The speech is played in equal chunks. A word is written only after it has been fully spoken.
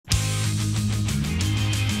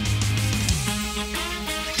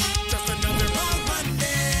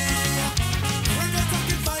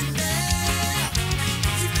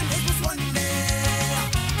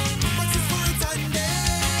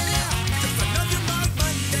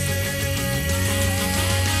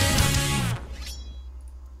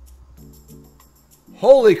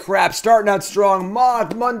Holy crap, starting out strong.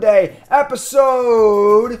 Mogg Monday,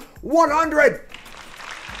 episode 100.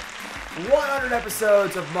 100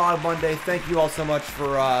 episodes of Mogg Monday. Thank you all so much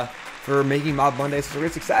for making Mogg Monday such a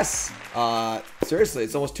great success. Seriously,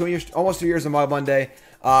 it's almost 2 years of Mogg Monday.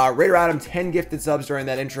 Raider Adam, 10 gifted subs during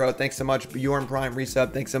that intro. Thanks so much. Bjorn Prime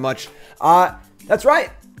resub. Thanks so much. That's right.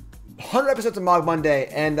 100 episodes of Mogg Monday.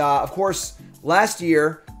 And of course, last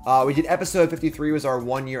year, we did episode 53 was our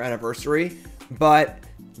 1 year anniversary. But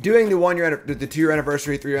doing the 1 year, the 2 year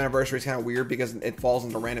anniversary, 3 year anniversary is kind of weird because it falls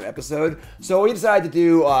into a random episode. So we decided to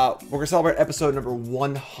do, we're going to celebrate episode number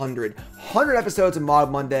 100. 100 episodes of Mogg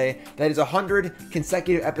Monday. That is 100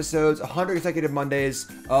 consecutive episodes, 100 consecutive Mondays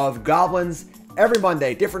of Goblins. Every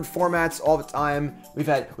Monday, different formats all the time.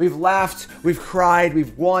 We've laughed, we've cried,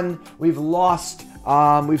 we've won, we've lost,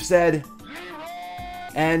 we've said,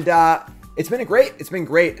 and it's been great. It's been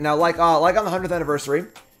great. Now, like on the 100th anniversary,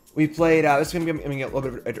 we played. This is gonna be a little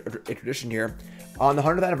bit of a tradition here. On the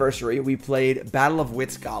 100th anniversary, we played Battle of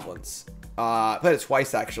Wits Goblins. Played it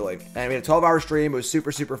twice actually, and we had a 12-hour stream. It was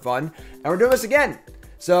super fun, and we're doing this again.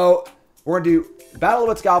 So we're gonna do Battle of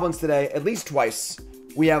Wits Goblins today, at least twice.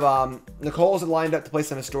 We have Nicole's lined up to play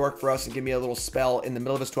some historic for us and give me a little spell in the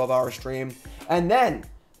middle of this 12-hour stream. And then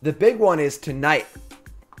the big one is tonight.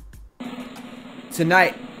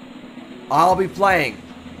 Tonight, I'll be playing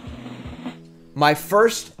my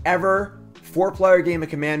first ever 4-player game of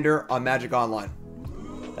Commander on Magic Online.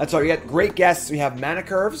 That's all. We got great guests. We have Mana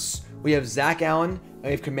Curves, we have Zach Allen, and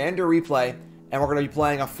we have Commander Replay. And we're going to be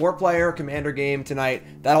playing a 4-player Commander game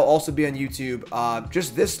tonight. That'll also be on YouTube.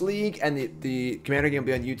 Just this league and the Commander game will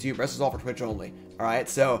be on YouTube. Rest is all for Twitch only. All right.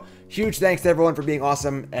 So huge thanks to everyone for being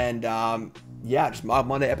awesome. And yeah, just Mogg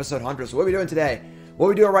Monday episode 100. So what are we doing today? What are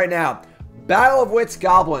we doing right now? Battle of Wits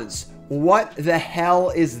Goblins. What the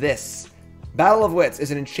hell is this? Battle of Wits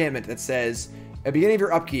is an enchantment that says, at the beginning of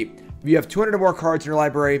your upkeep, if you have 200 or more cards in your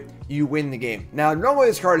library, you win the game. Now, normally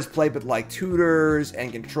this card is played with like tutors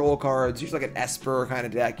and control cards, usually like an Esper kind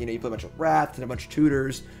of deck. You know, you play a bunch of Wraths and a bunch of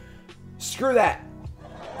tutors. Screw that.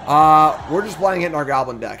 We're just playing it in our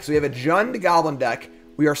Goblin deck. So we have a Jund Goblin deck.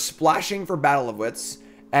 We are splashing for Battle of Wits,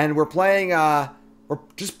 and we're playing. We're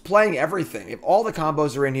just playing everything. If all the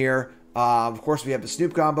combos are in here, of course we have the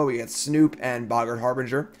Snoop combo. We got Snoop and Boggart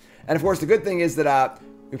Harbinger, and of course the good thing is that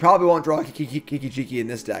we probably won't draw Kiki in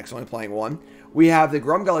this deck, so only playing one. We have the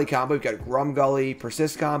Grumgully combo. We've got Grumgully,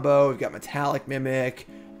 Persist combo. We've got Metallic Mimic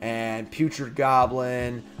and Putrid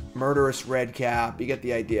Goblin, Murderous Redcap. You get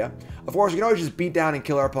the idea. Of course, we can always just beat down and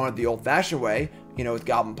kill our opponent the old-fashioned way, you know, with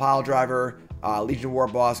Goblin Piledriver, Legion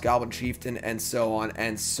Warboss, Goblin Chieftain, and so on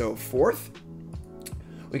and so forth.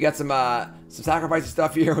 We got some sacrificing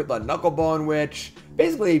stuff here with the Knucklebone Witch.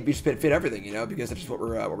 Basically, we just fit everything, you know, because that's just what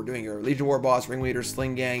we're doing here. Legion Warboss, Ringleader,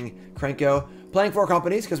 Sling Gang, Krenko. Playing 4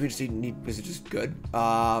 companies because we just need because it's just good.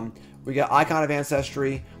 We got Icon of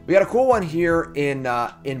Ancestry. We got a cool one here in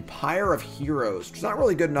Pyre of Heroes, which is not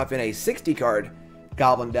really good enough in a 60-card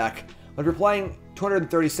Goblin deck. But if you're playing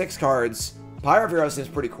 236 cards, Pyre of Heroes seems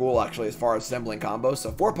pretty cool, actually, as far as assembling combos.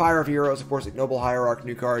 So 4 Pyre of Heroes, of course, Ignoble Hierarch,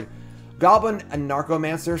 new card. Goblin and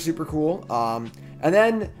Narcomancer, super cool. And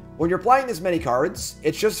then when you're playing this many cards,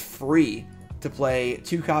 it's just free to play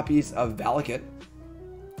 2 copies of Valakut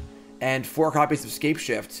and 4 copies of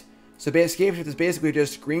Scapeshift. So Scapeshift is basically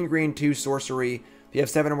just green, 2 sorcery. If you have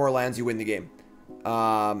 7 or more lands, you win the game,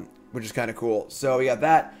 which is kind of cool. So we got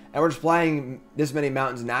that, and we're just playing this many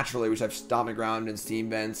mountains naturally, which have Stomping Ground and Steam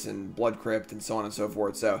Vents and Blood Crypt and so on and so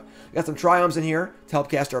forth. So we got some Triomes in here to help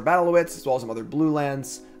cast our Battle of Wits, as well as some other blue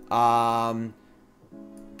lands.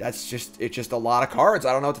 It's just a lot of cards.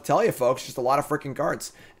 I don't know what to tell you, folks. Just a lot of freaking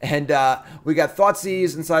cards. And we got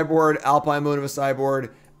Thoughtseize in sideboard, Alpine Moon of a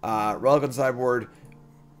sideboard, Relic on the sideboard.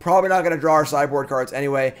 Probably not going to draw our sideboard cards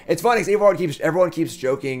anyway. It's funny because everyone keeps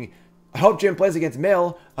joking. I hope Jim plays against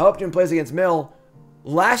Mill. I hope Jim plays against Mill.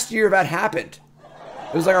 Last year that happened.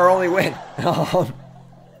 It was like our only win.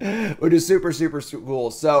 Which is super cool.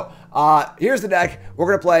 So here's the deck. We're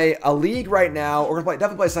gonna play a league right now. We're gonna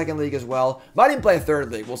definitely play second league as well. Might even play a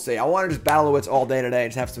third league. We'll see. I want to just Battle of Wits all day today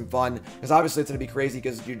and just have some fun, because obviously it's gonna be crazy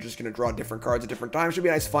because you're just gonna draw different cards at different times. Should be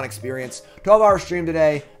a nice fun experience. 12-hour stream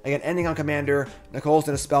today. Again, ending on Commander. Nicole's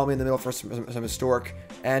gonna spell me in the middle for some historic,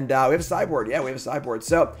 and we have a sideboard. Yeah, we have a sideboard.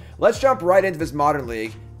 So let's jump right into this modern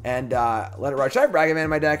league and let it ride. Should I have Ragavan in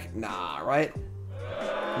my deck? Nah, right?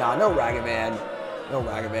 Nah, no Ragavan. No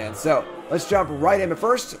Ragavan. So let's jump right in. But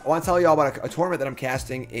first, I want to tell you all about a tournament that I'm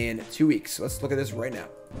casting in 2 weeks. So let's look at this right now.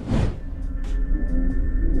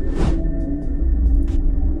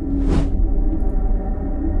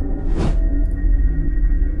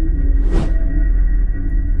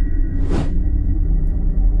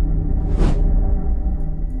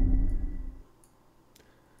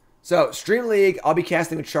 So, Stream League, I'll be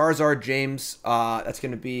casting with Charizard James. That's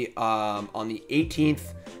going to be on the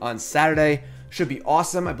 18th on Saturday. Should be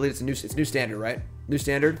awesome. I believe it's new standard, right? New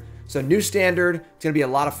standard. So, new standard. It's going to be a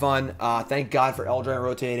lot of fun. Thank God for Eldraine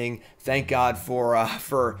rotating. Thank God for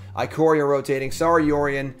Ikoria rotating. Sorry,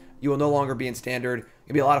 Yorion. You will no longer be in standard.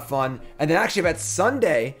 It'll be a lot of fun. And then actually, about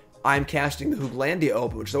Sunday, I'm casting the Hooglandia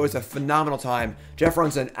Open, which is always a phenomenal time. Jeff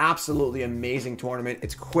runs an absolutely amazing tournament.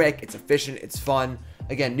 It's quick, it's efficient, it's fun.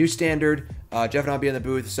 Again, new standard. Jeff and I'll be in the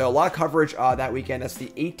booth. So a lot of coverage that weekend. That's the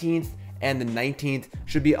 18th and the 19th.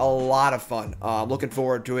 Should be a lot of fun. Looking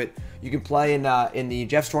forward to it. You can play in the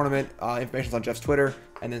Jeff's tournament. Information's on Jeff's Twitter.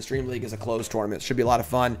 And then Stream League is a closed tournament. Should be a lot of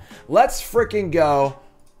fun. Let's freaking go.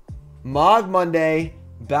 Mogg Monday,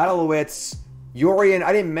 Battle of Wits, Yorion.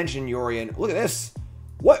 I didn't mention Yorion. Look at this.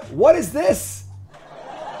 What is this?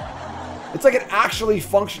 It's like an actually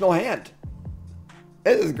functional hand.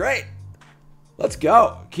 This is great. Let's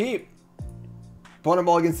go. Keep. Opponent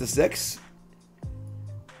ball against the 6.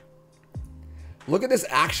 Look at this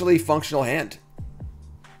actually functional hand.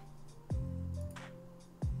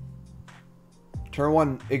 Turn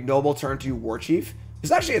 1 Ignoble, turn 2 War Chief.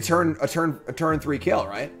 It's actually a turn 3 kill,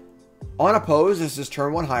 right? Unopposed, this is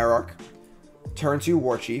turn 1 Hierarch. Turn 2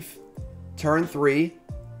 War Chief. Turn 3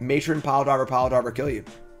 Matron, Pile Driver kill you.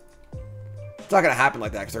 It's not going to happen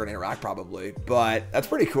like that because they're going to interact probably. But that's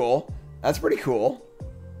pretty cool. That's pretty cool.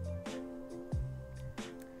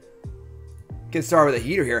 Get started with a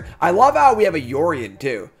heater here. I love how we have a Yorion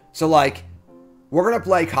too. So like, we're going to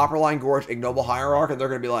play Copperline Gorge, Ignoble Hierarch, and they're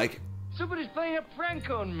going to be like, somebody's playing a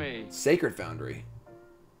prank on me. Sacred Foundry.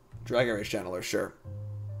 Dragon Rage Channeler, sure.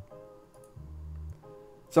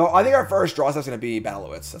 So I think our first draw set's going to be Battle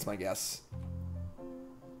of Wits. That's my guess.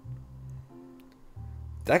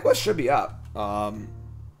 Deck list should be up.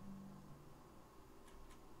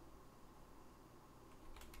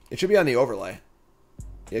 It should be on the overlay.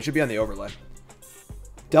 Yeah, it should be on the overlay.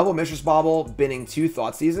 Double Mistress Bauble, binning 2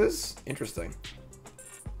 Thoughtseizes. Interesting.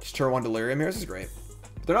 Just turn 1 Delirium here. This is great.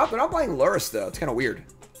 They're not playing Lurrus though. It's kind of weird.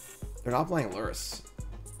 They're not playing Lurrus.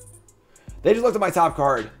 They just looked at my top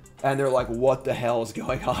card and they're like, what the hell is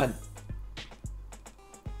going on?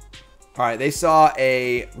 Alright, they saw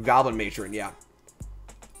a Goblin Matron, yeah.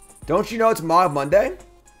 Don't you know it's Mogg Monday?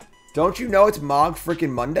 Don't you know it's Mogg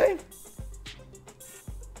freaking Monday?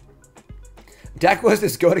 Deck list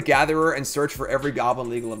is go to Gatherer and search for every Goblin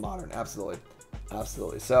legal and modern. Absolutely.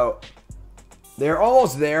 Absolutely. So, they're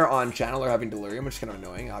almost there on Channeler having Delirium, which is kind of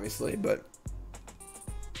annoying, obviously, but...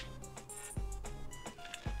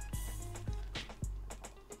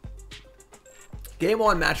 Game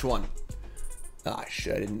 1, match 1. Ah,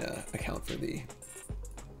 shit, I didn't account for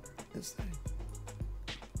this thing.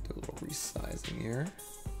 Do a little resizing here.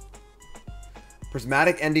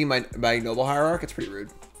 Prismatic ending by Ignoble Hierarch. It's pretty rude.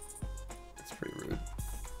 It's pretty rude.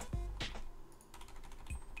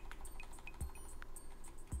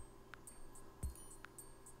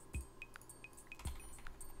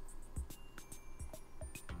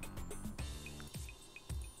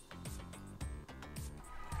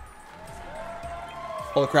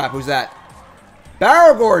 Holy crap, who's that?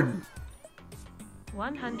 Barrow Gordon!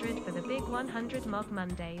 100 for the big 100 Mogg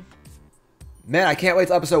Mondays. Man, I can't wait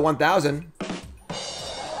till episode 1000.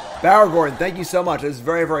 Barrow Gordon, thank you so much. It's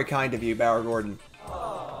very, very kind of you, Barrow Gordon.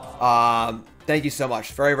 Thank you so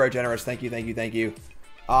much. Very, very generous. Thank you, thank you, thank you.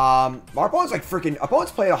 Our opponent's like freaking...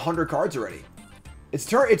 Opponent's played 100 cards already. It's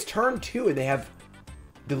turn 2 and they have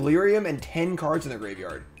Delirium and 10 cards in their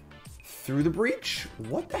graveyard. Through the Breach?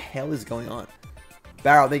 What the hell is going on?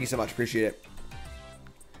 Barrow, thank you so much. Appreciate it.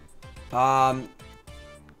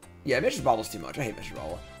 Yeah, Mistress Bauble's too much. I hate Mistress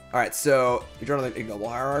Bauble. Alright, so you're drawing the Ignoble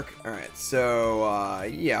Hierarch. Alright, so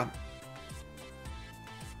yeah.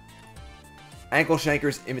 Ankle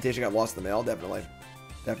Shanker's Invitation got lost in the mail, definitely.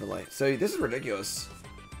 Definitely. So this is ridiculous.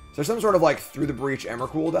 So there's some sort of like Through the Breach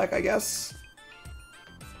Emrakul deck, I guess.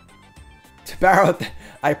 Barrow,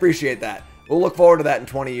 I appreciate that. We'll look forward to that in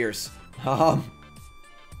 20 years.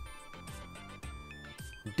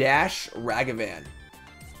 Dash Ragavan.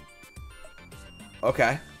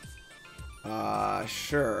 Okay.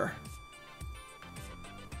 Sure.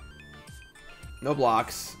 No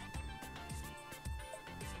blocks.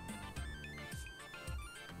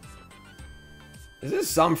 This is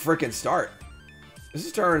some freaking start. This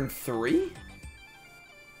is turn 3?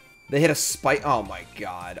 They hit a spike. Oh my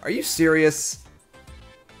god. Are you serious?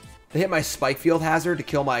 They hit my Spike Field Hazard to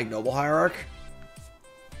kill my Ignoble Hierarch?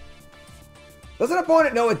 Doesn't our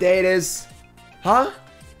opponent know what day it is? Huh?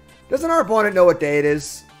 Doesn't our opponent know what day it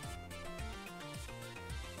is?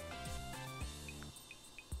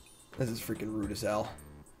 This is freaking rude as hell.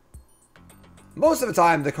 most of the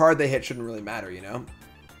time, the card they hit shouldn't really matter, you know?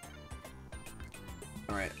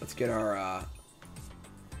 Alright, let's get our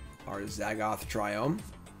Zagoth Triome.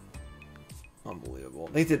 Unbelievable.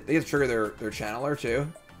 They get to trigger their Channeler,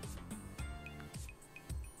 too.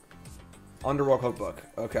 Underworld Cookbook.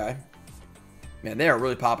 Okay. Man, they are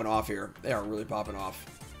really popping off here. They are really popping off.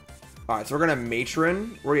 Alright, so we're going to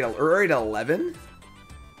Matron. We're already at 11.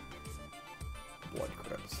 Blood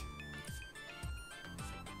Crypt.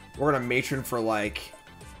 We're going to Matron for, like...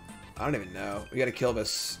 I don't even know. We got to kill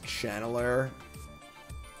this Channeler.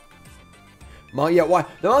 Yeah, why?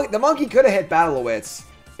 The monkey could have hit Battle of Wits.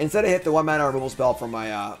 Instead, it hit the 1-mana removal spell from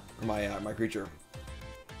my my creature.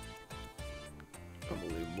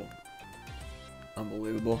 Unbelievable.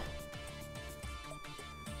 Unbelievable.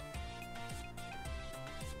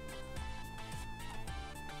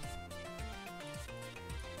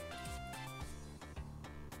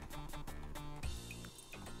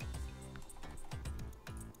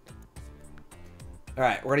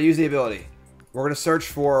 Alright, we're going to use the ability. We're going to search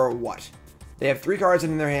for what? They have 3 cards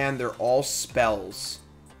in their hand. They're all spells.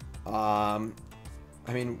 I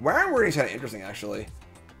mean, Warren Weirding is kind of interesting, actually.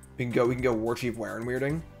 We can go War Chief Warren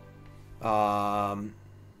Weirding. And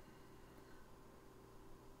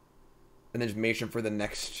then just Matron for the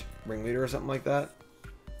next Ringleader or something like that.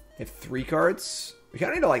 They have 3 cards. We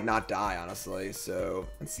kind of need to, like, not die, honestly. So,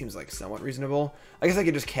 that seems, like, somewhat reasonable. I guess I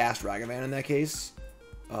could just cast Ragavan in that case.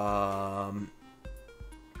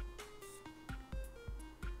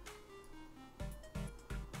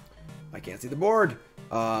 I can't see the board.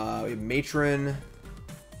 We have Matron.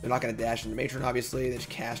 They're not going to dash into Matron, obviously. They just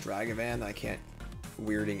cast Ragavan. I can't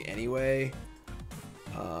Weirding anyway.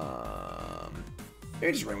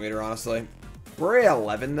 Maybe just Ringleader, honestly. We're at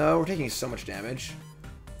 11, though. We're taking so much damage.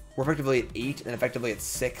 We're effectively at 8 and effectively at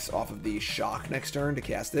 6 off of the Shock next turn to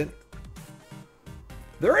cast it.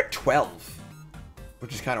 They're at 12,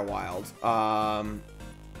 which is kind of wild.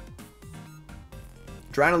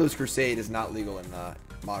 Dranalu's Crusade is not legal in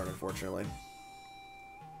Modern, unfortunately.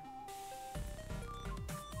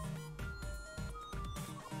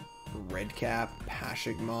 Redcap,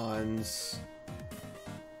 Pashalik Mons,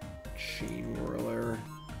 Chainwhirler.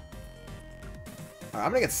 Alright,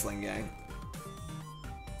 I'm gonna get Sling Gang.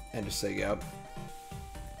 And just say go.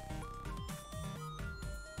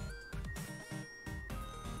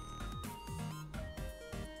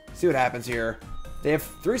 See what happens here. They have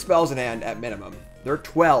 3 spells in hand at minimum. They're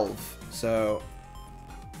 12, so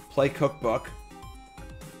play Cookbook.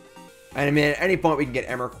 And I mean, at any point we can get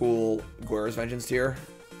Emrakul, Gora's Vengeance here.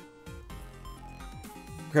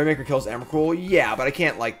 Cratermaker kills Emrakul. Yeah, but I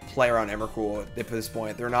can't, like, play around Emrakul at this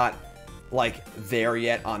point. They're not, like, there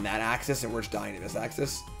yet on that axis, and we're just dying to this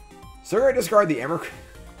axis. So we're going to discard the Emrakul.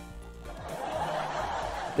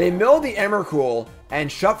 They mill the Emrakul and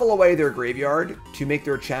shuffle away their graveyard to make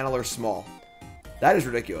their Channeler small. That is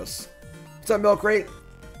ridiculous. What's up, Milk Crate?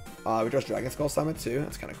 We trust Dragon Skull Summit, too.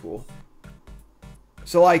 That's kind of cool.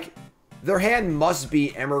 So, like, their hand must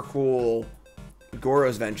be Emrakul,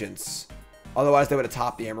 Gora's Vengeance. Otherwise, they would have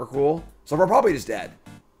topped the Emrakul. So we're probably just dead.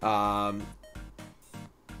 There's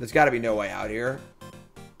got to be no way out here.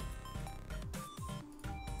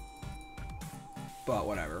 But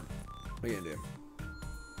whatever. What are you going to do?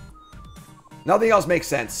 Nothing else makes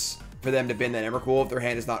sense for them to bin that Emrakul if their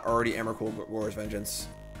hand is not already Emrakul Gora's Vengeance.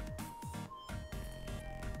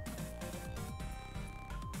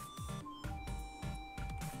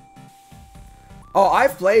 Oh,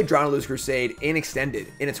 I've played Dranalu's Crusade in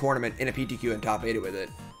Extended, in a tournament, in a PTQ, and top 8 with it.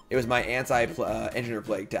 It was my anti-Engineer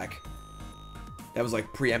Plague tech. That was, like,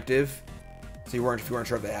 preemptive. So if you weren't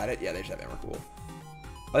sure if they had it. Yeah, they just have Emrakul.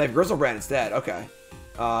 Oh, they have Grizzlebrand instead. Okay.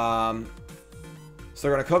 So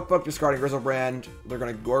they're going to Cookbook, discarding Grizzlebrand. They're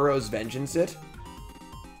going to Gora's Vengeance it.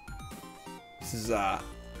 This is, so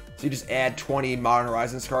you just add 20 Modern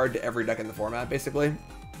Horizons card to every deck in the format, basically.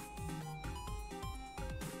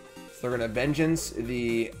 So they're going to Vengeance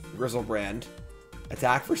the Grizzlebrand.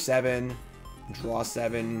 Attack for 7. Draw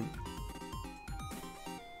 7.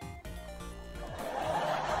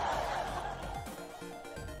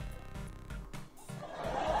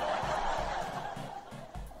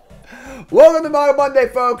 Welcome to Mogg Monday,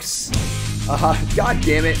 folks! God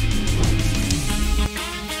damn it.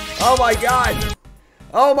 Oh my god!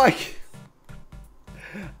 Oh my...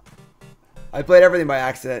 I played everything by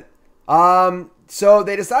accident. So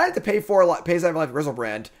they decided to pay 7 life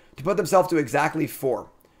Grizzlebrand to put themselves to exactly 4.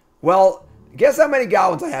 Well, guess how many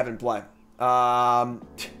goblins I have in play? Make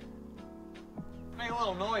a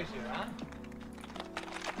little noise here, huh?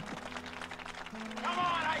 Come on,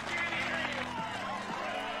 I can't hear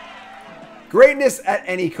you! Greatness at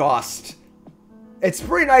any cost. It's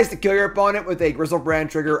pretty nice to kill your opponent with a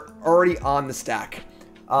Grizzlebrand trigger already on the stack.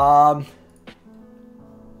 After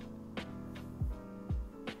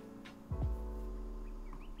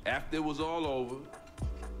it was all over,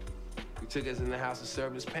 he took us in the house and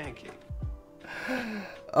served us pancake.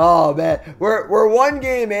 Oh man, we're one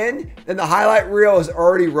game in, and the highlight reel is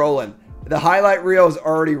already rolling. The highlight reel is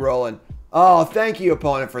already rolling. Oh, thank you,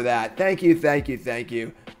 opponent, for that. Thank you, thank you, thank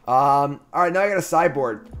you. All right, now I got a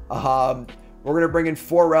sideboard. We're gonna bring in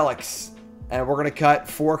 4 relics, and we're gonna cut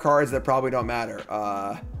 4 cards that probably don't matter.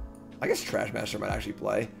 I guess Trashmaster might actually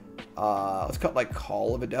play. Let's cut like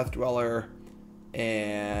Call of a Death Dweller,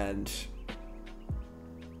 and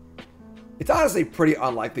it's honestly pretty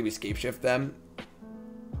unlikely we scape shift them.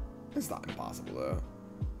 It's not impossible though.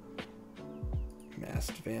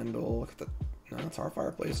 Masked Vandal. Look at the. No,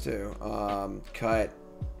 Tarfire plays too. Cut.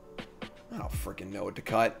 I don't freaking know what to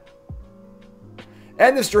cut.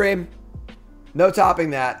 End the stream. No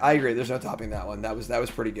topping that. I agree. There's no topping that one. That was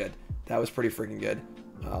pretty good. That was pretty freaking good.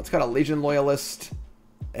 Let's cut a Legion Loyalist,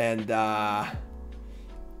 and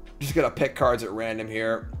just gonna pick cards at random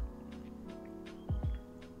here.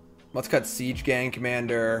 Let's cut Siege Gang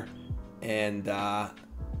Commander, and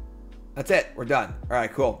that's it. We're done. All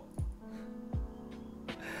right, cool.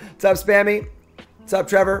 What's up, Spammy? What's up,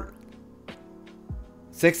 Trevor?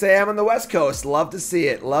 6 a.m. on the West Coast. Love to see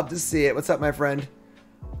it. Love to see it. What's up, my friend?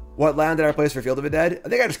 What land did I place for Field of the Dead? I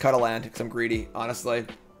think I just cut a land because I'm greedy, honestly.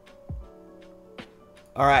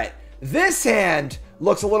 All right. This hand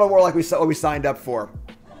looks a little more like what we signed up for.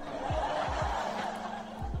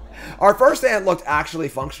 Our first hand looked actually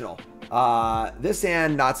functional. This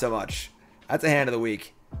hand, not so much. That's a hand of the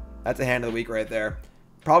week. That's a hand of the week right there.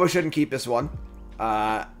 Probably shouldn't keep this one.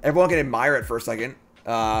 Everyone can admire it for a second.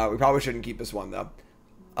 We probably shouldn't keep this one, though.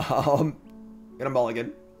 Gonna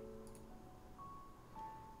mulligan.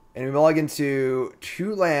 And we mulligan to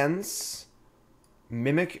 2 lands.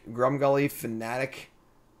 Mimic, Grumgully, Fanatic.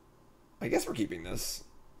 I guess we're keeping this.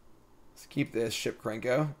 Let's keep this. Ship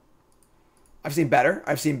Krenko. I've seen better.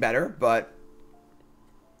 I've seen better, but...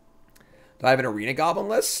 Do I have an Arena Goblin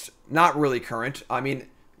list? Not really current. I mean,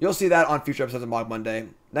 you'll see that on future episodes of Mogg Monday.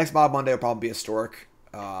 Next Mogg Monday will probably be Historic.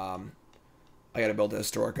 I gotta build a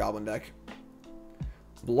Historic Goblin deck.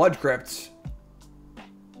 Blood Crypt.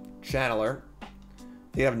 Channeler.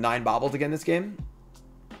 They have 9 bobbles again this game?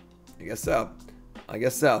 I guess so. I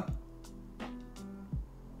guess so.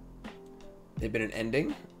 They've been an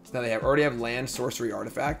ending. So now they already have land, sorcery,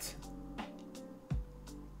 artifact.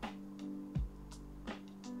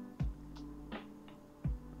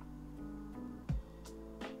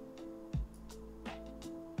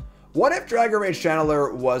 What if Dragon Rage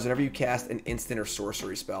Channeler was whenever you cast an instant or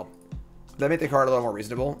sorcery spell? Would that make the card a little more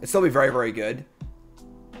reasonable? It'd still be very, very good.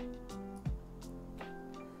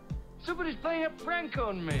 Somebody's playing a prank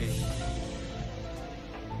on me.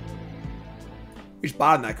 We just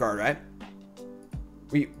bottomed that card, right?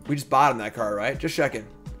 We just bottomed that card, right? Just checking.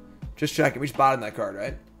 Just checking. We just bottomed that card,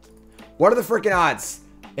 right? What are the freaking odds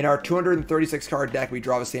in our 236 card deck we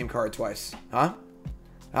draw the same card twice? Huh?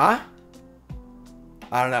 Huh?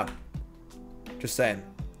 I don't know. Just saying.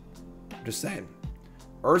 Just saying.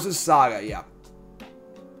 Urza's Saga, yeah.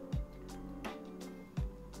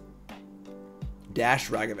 Dash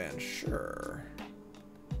Ragavan, sure.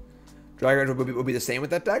 Dragon Rage would be the same with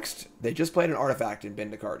that text. They just played an artifact and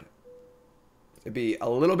binned a card. It'd be a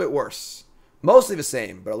little bit worse. Mostly the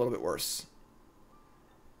same, but a little bit worse.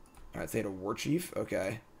 Alright, so they had a War Chief.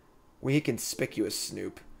 Okay. We hit Conspicuous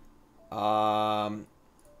Snoop. I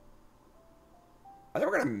think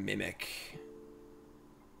we're going to Mimic.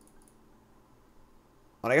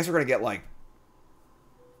 And I guess we're going to get, like...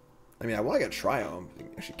 I mean, I want to get Triumph. I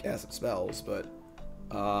can actually cast some spells, but...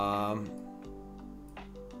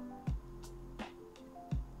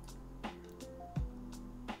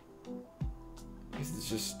 This is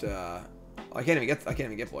just, I can't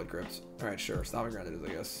even get Blood Crypt. Alright, sure. Stomping Ground it is,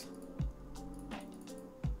 I guess.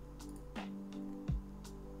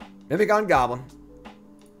 Mimic on Goblin.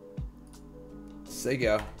 Say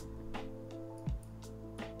go.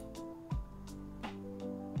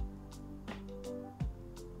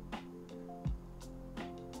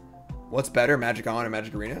 What's better, Magic On or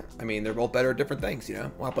Magic Arena? I mean, they're both better at different things, you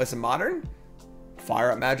know? Want to play some Modern?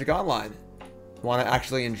 Fire up Magic Online. Want to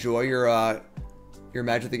actually enjoy your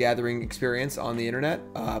Magic the Gathering experience on the internet?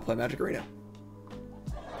 Play Magic Arena.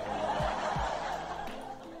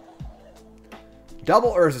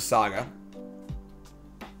 Double Urza Saga.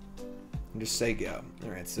 And just say go.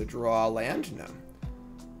 Alright, so draw land? No.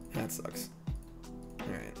 That sucks.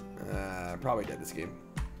 Alright. Probably dead this game.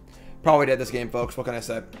 Probably dead this game, folks. What can I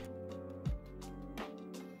say?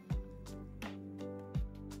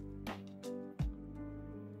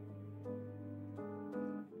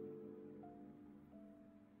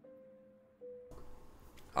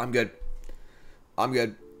 I'm good. I'm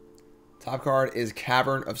good. Top card is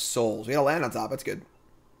Cavern of Souls. We got a land on top. That's good.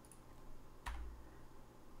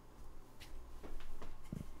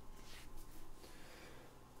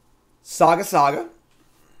 Saga.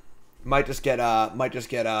 Might just get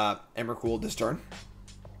Emrakul this turn.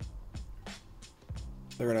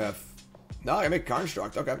 They're gonna have, no, I make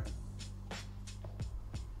Construct. Okay.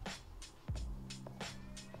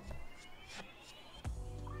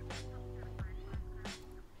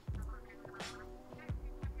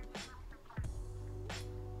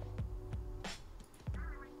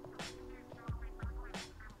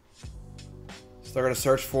 So they're gonna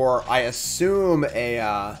search for, I assume,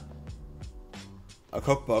 a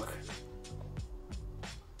cookbook.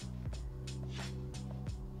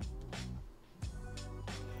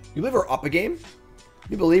 You believe we're up a game?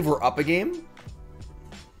 You believe we're up a game?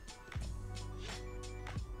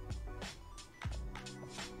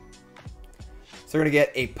 So they're going to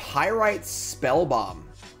get a Pyrite Spellbomb.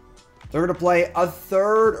 They're going to play a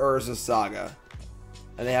third Urza Saga.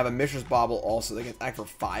 And they have a Mishra's Bauble also. They can act for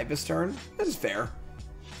 5 this turn. This is fair.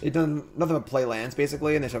 They've done nothing but play lands,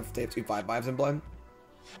 basically, and they have 2 5/5s in play.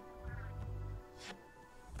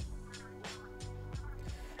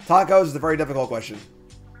 Tacos is a very difficult question.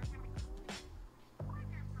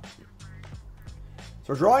 So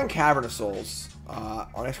we're drawing Cavern of Souls.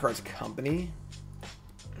 Our next card's Company.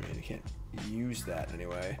 I mean, you can't use that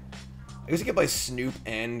anyway. I guess you can play Snoop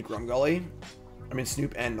and Grumgully. I mean,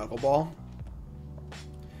 Snoop and Knuckleball.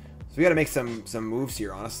 So we got to make some moves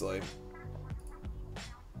here, honestly.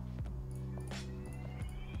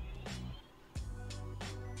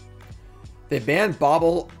 They banned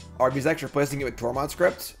Bauble RB's replacing it with Tormod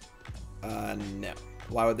Script. No.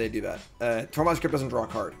 Why would they do that? Tormod Script doesn't draw a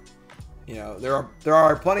card. You know, there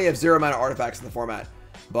are plenty of 0 mana artifacts in the format,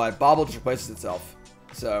 but Bauble just replaces itself.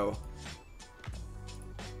 So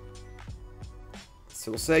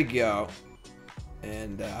we'll say go.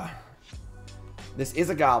 And this is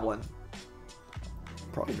a goblin.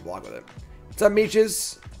 Probably need to block with it. What's up,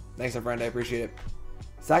 Meeches? Thanks, my friend. I appreciate it.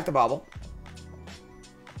 Sack the Bauble.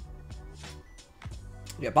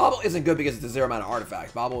 Yeah, Bauble isn't good because it's a 0 mana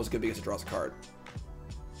artifact. Bauble is good because it draws a card.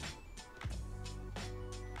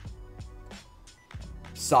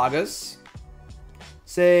 Sagas.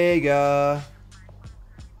 Sega.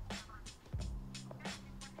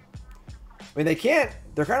 I mean, they can't...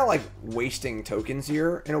 They're kind of like wasting tokens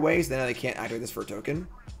here in a way, so then they can't activate this for a token.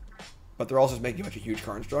 But they're also just making a bunch of huge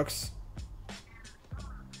constructs.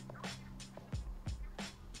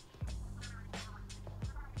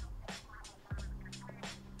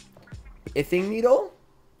 Ithing Needle?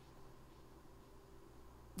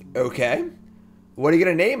 Okay. What are you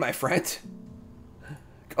going to name, my friend?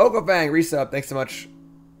 Okofang, resub. Thanks so much.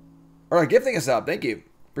 Or gifting us up. Thank you.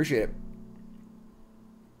 Appreciate it.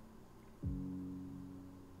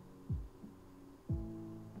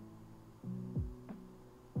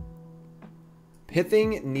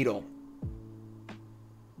 Pithing Needle.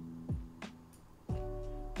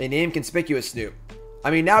 They named Conspicuous Snoop.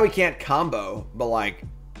 I mean, now we can't combo, but like,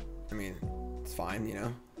 I mean, it's fine, you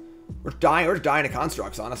know. We're just dying to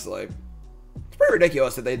constructs, honestly. It's pretty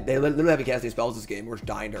ridiculous that they literally haven't cast any spells this game. We're just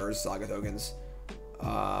dying to Urza Saga tokens.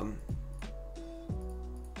 I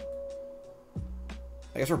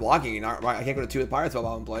guess we're blocking. I can't go to 2 with Pirate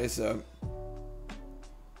Spellbomb in play, so.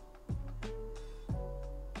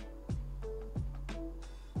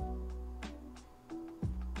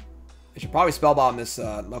 They should probably Spellbomb this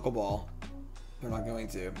Knuckleball. They're not going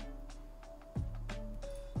to.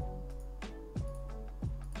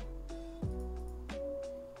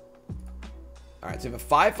 Alright, so we have a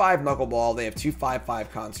 5/5 Knuckleball. They have 2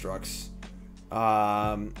 5/5 constructs.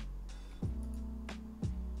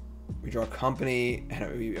 We draw a Company.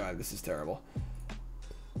 This is terrible.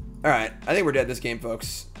 Alright, I think we're dead this game,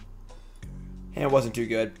 folks. Hand wasn't too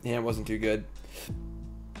good. Hand wasn't too good.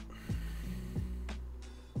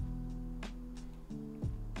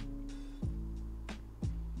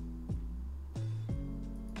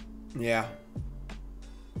 Yeah.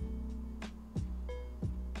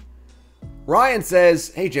 Ryan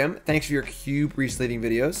says, hey Jim, thanks for your cube resleeving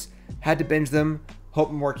videos. Had to binge them.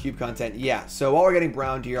 Hoping more cube content. Yeah, so while we're getting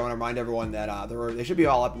browned here, I want to remind everyone that they should be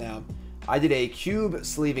all up now. I did a cube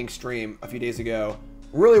sleeving stream a few days ago.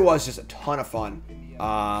 Really was just a ton of fun.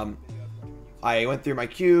 I went through my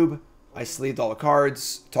cube. I sleeved all the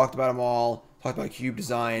cards. Talked about them all. Talked about cube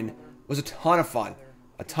design. It was a ton of fun.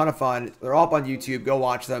 A ton of fun. They're all up on YouTube. Go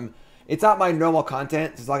watch them. It's not my normal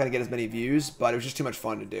content. So it's not going to get as many views, but it was just too much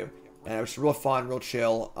fun to do. And it was real fun, real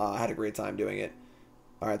chill. I had a great time doing it.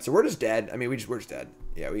 All right, so we're just dead. I mean, we're just dead.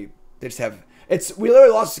 Yeah, they just have. We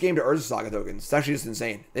literally lost this game to Urza Saga tokens. It's actually just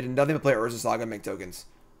insane. They did nothing but play Urza Saga and make tokens.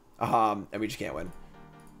 And we just can't win.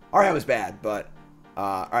 Our hand was bad, but...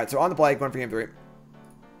 Alright, so on the play, going for game 3.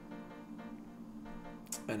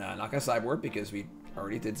 And not going to sideboard because we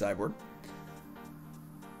already did sideboard.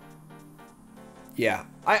 Yeah.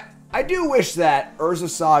 I do wish that Urza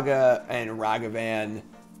Saga and Ragavan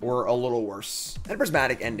were a little worse. And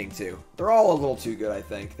Prismatic Ending, too. They're all a little too good, I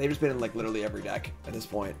think. They've just been in, like, literally every deck at this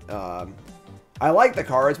point. I like the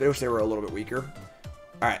cards, but I wish they were a little bit weaker.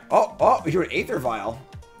 Alright. Oh, we do an Aether Vial.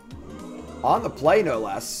 On the play, no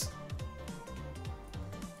less.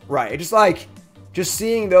 Right. It's just like... Just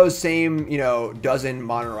seeing those same, you know, dozen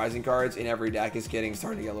Modern Rising cards in every deck is starting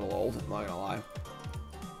to get a little old. I'm not gonna lie.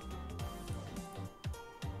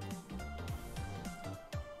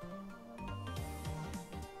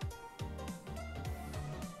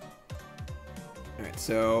 Alright,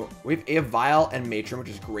 so we have Vial and Matron, which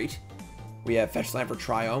is great. We have Fetch Land for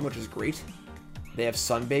Triome, which is great. They have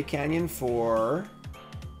Sunbake Canyon for...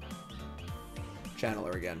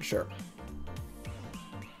 Channeler again, sure.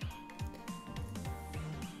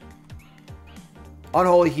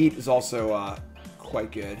 Unholy Heat is also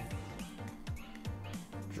quite good.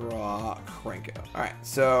 Draw Krenko. Alright,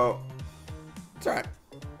 so it's alright.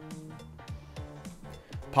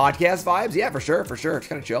 Podcast vibes? Yeah, for sure, for sure. It's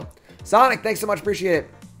kind of chill. Sonic, thanks so much. Appreciate it.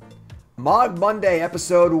 Mogg Monday,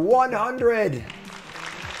 episode 100.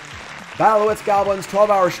 Battle of Wits Goblins,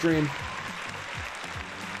 12-hour stream.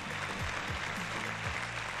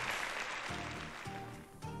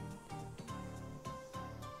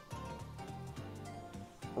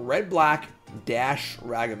 Red Black dash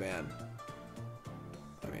Ragavan.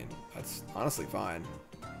 I mean, that's honestly fine.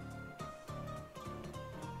 I'm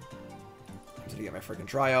just gonna get my freaking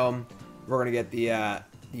Triome. We're gonna get the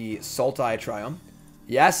Sultai Triome.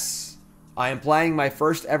 Yes, I am playing my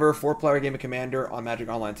first ever 4-player game of Commander on Magic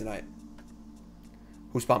Online tonight.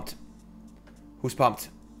 Who's pumped? Who's pumped?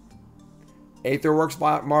 Aetherworks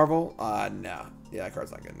Marvel? No. Yeah, that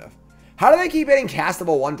card's not good enough. How do they keep hitting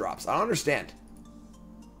castable 1-drops? I don't understand.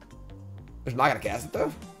 I'm not going to cast it,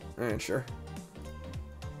 though. Alright, sure.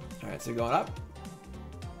 Alright, so going up.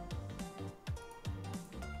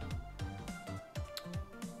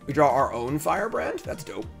 We draw our own Firebrand? That's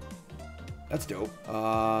dope. That's dope.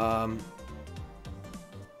 Alright,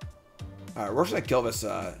 we're just going to kill this.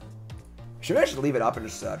 Should I actually leave it up and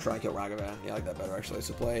just try and kill Ragavan? Yeah, I like that better, actually.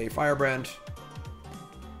 So play Firebrand.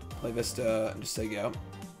 Play Vista, and just say go.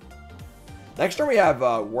 Next turn we have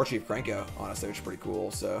War Chief Krenko, honestly, which is pretty cool,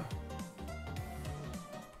 so...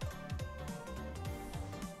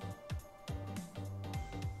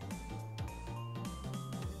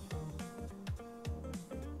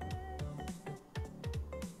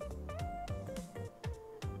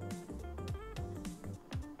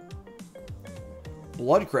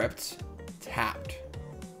 Blood Crypt tapped.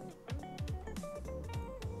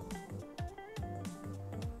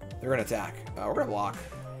 They're gonna attack. We're gonna block.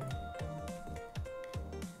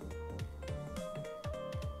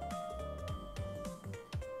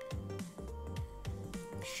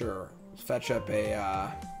 Sure. Let's fetch up a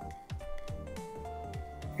I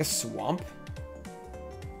guess Swamp.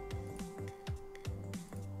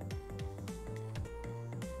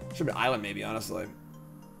 Should be Island maybe, honestly.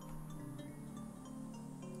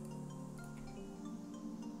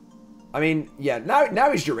 I mean, yeah,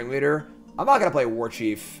 now he's your ringleader. I'm not going to play War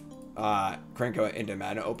Chief Krenko into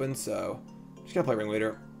Mana Open, so I'm just going to play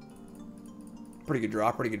ringleader. Pretty good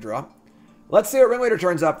draw, pretty good draw. Let's see what ringleader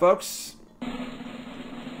turns up, folks.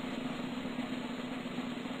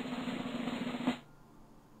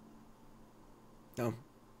 No.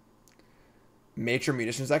 Major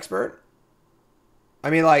Munitions Expert? I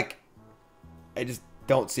mean, like, I just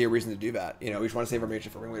don't see a reason to do that. You know, we just want to save our Major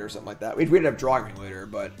for ringleader or something like that. We'd end up drawing ringleader,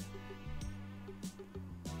 but...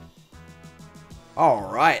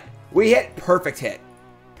 Alright. We hit perfect hit.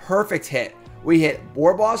 Perfect hit. We hit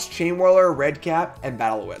Warboss, Chainwhirler, Redcap, and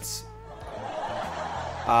Battle of Wits.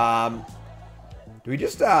 Do we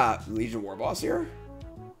just Legion Warboss here?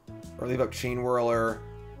 Or leave up Chainwhirler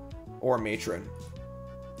or Matron?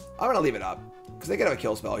 I'm gonna leave it up. Because they could have a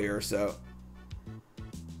kill spell here, so.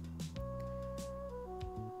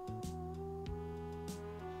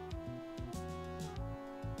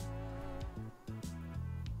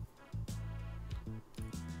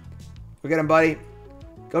 Go get him, buddy.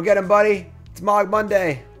 Go get him, buddy. It's Mogg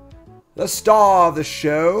Monday. The star of the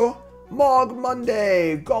show. Mogg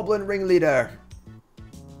Monday. Goblin Ringleader.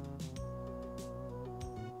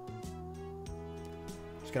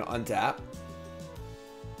 Just gonna untap.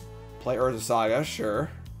 Play Urza Saga,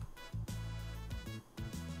 sure.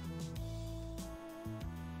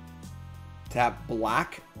 Tap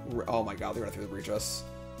black. Oh my god, they're gonna through the breach us.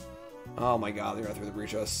 Oh my god, they're gonna through the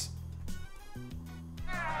breach us.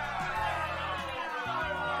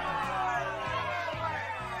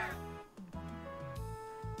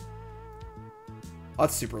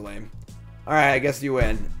 That's super lame. Alright, I guess you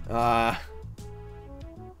win. If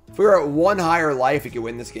we were at 1 higher life, we could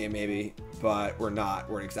win this game maybe. But we're not.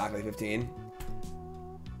 We're at exactly 15.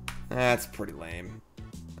 That's pretty lame.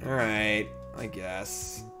 Alright, I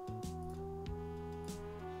guess.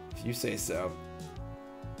 If you say so.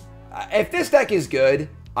 If this deck is good,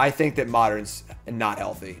 I think that Modern's not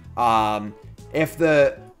healthy. If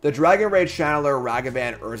the Dragon Rage Channeler,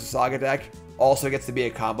 Ragavan, Urza Saga deck also gets to be a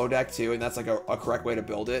combo deck too, and that's like a correct way to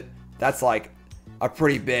build it, that's like a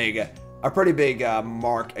pretty big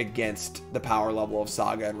mark against the power level of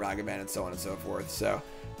Saga and Ragavan and so on and so forth. So,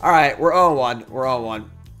 all right, we're 0-1. We're 0-1.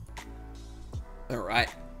 All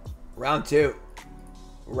right, round 2.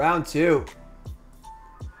 Round 2.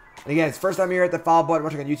 And again, it's first time here at the follow button.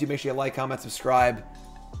 Watching on YouTube, make sure you like, comment, subscribe.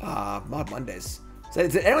 Mogg Mondays. So,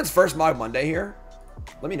 is it anyone's first Mogg Monday here?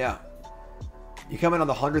 Let me know. You come in on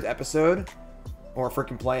the 100th episode, or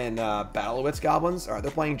freaking playing Battle of Wits Goblins. All right,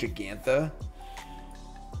 they're playing Gigantha.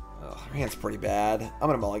 Oh, their hand's pretty bad. I'm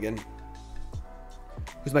gonna mulligan.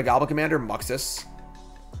 Who's my Goblin Commander? Muxus.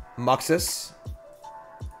 Muxus.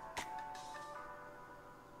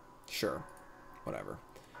 Sure. Whatever.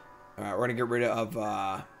 All right, we're gonna get rid of.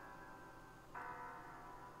 I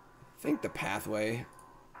think the Pathway.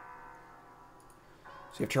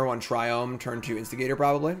 So you have turn 1 Triome, turn 2 Instigator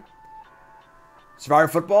probably. Survivor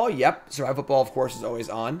Football, yep. Survivor Football, of course, is always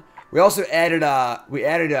on. We also added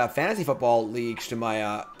fantasy football leagues to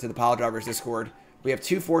my to the Pile Drivers Discord. We have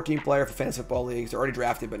 2 14-player for fantasy football leagues. They're already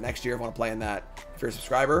drafted, but next year, if you want to play in that, if you're a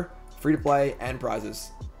subscriber, free to play and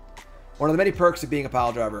prizes. One of the many perks of being a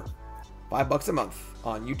Pile Driver: $5 a month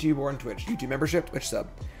on YouTube or on Twitch. YouTube membership, Twitch sub.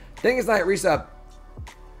 Dang, it's night resub.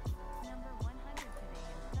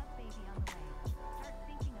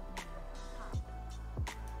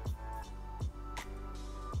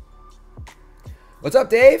 What's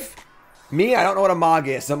up, Dave? Me, I don't know what a Mogg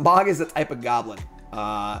is. So Mogg is a type of goblin. You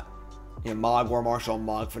know, Mogg War Marshal,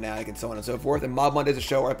 Mogg Fanatic, and so on and so forth. And Mogg Monday is a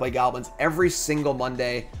show where I play goblins every single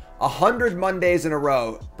Monday. 100 Mondays in a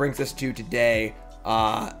row brings us to today,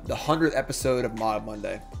 the 100th episode of Mogg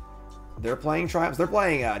Monday. They're playing Triumphs. They're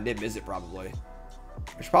playing Nib Mizzet probably.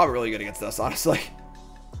 Which is probably really good against us, honestly.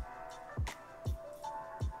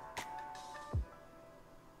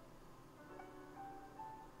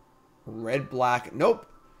 Red, black. Nope.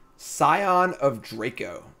 Scion of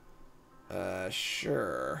Draco.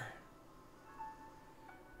 Sure.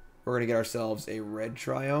 We're going to get ourselves a red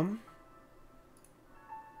Triome.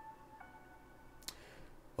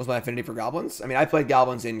 What's my affinity for goblins? I mean, I played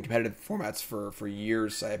goblins in competitive formats for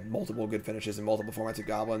years. I have multiple good finishes in multiple formats of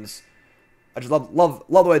goblins. I just love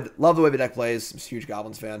the way the deck plays. I'm a huge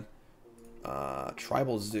goblins fan.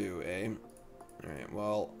 Tribal Zoo, eh? Alright,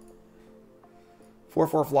 well...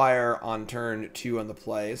 4/4 flyer on turn 2 on the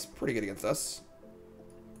play is pretty good against us.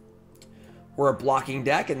 We're a blocking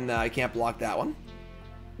deck, and I can't block that one.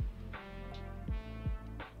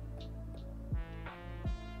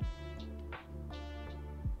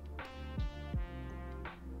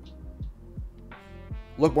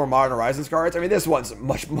 Look more Modern Horizons cards. I mean, this one's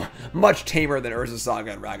much tamer than Urza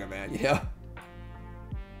Saga and Ragavan, you know?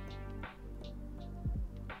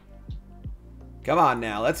 Come on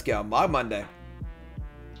now, let's go. Mogg Monday.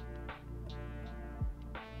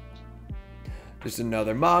 Just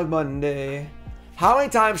another Mogg Monday. How many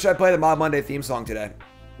times should I play the Mogg Monday theme song today?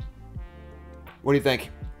 What do you think?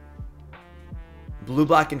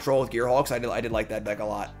 Blue-black control with Gearhulks. I did like that deck a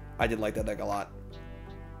lot. I did like that deck a lot.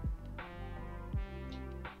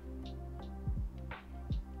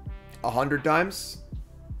 A 100 times?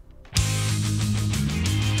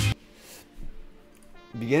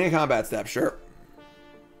 Beginning of combat step, sure.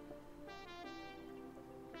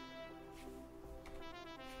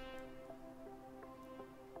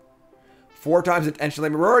 Four times intentionally.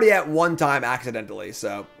 We're already at 1 time accidentally,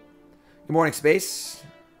 so. Good morning, Space.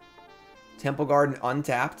 Temple Garden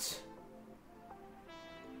untapped.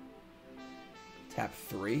 Tap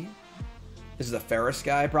 3. This is a Ferris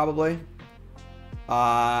guy, probably.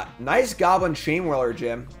 Nice Goblin Chainwhirler,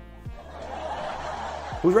 Jim.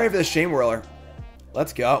 Who's ready for this Chainwhirler?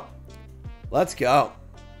 Let's go. Let's go.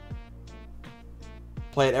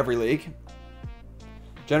 Play it every league.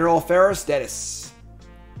 General Ferris Dedis.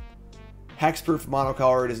 Hexproof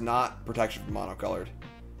monocolored is not protection from monocolored.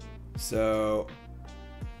 So,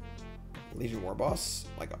 Legion Warboss,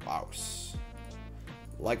 like a boss.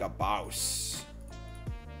 Like a boss.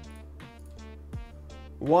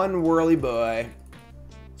 One whirly boy.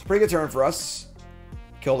 It's a pretty good turn for us.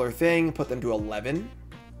 Kill their thing. Put them to 11.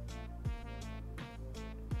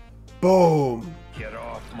 Boom. Get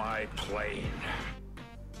off my plane.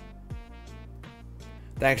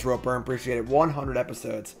 Thanks, Ropeburn. Appreciate it. 100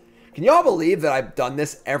 episodes. Can y'all believe that I've done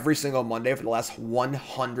this every single Monday for the last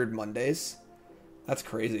 100 Mondays? That's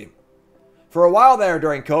crazy. For a while there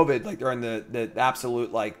during COVID, like during the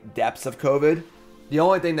absolute like depths of COVID, the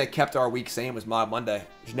only thing that kept our week sane was Mob Monday.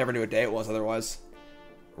 You never knew what day it was otherwise.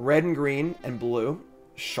 Red and green and blue.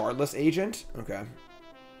 Shardless agent. Okay.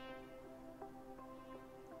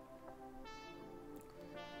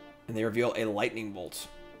 And they reveal a lightning bolt.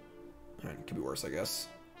 Alright, could be worse, I guess.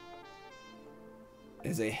 It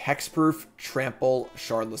is a hexproof trample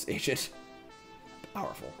shardless agent.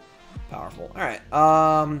 Powerful. Powerful. Alright.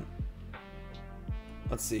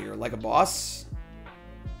 Let's see here. Like a boss.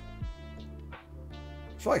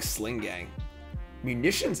 I feel like Sling Gang.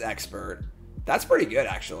 Munitions Expert. That's pretty good,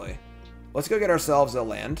 actually. Let's go get ourselves a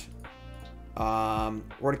land. We're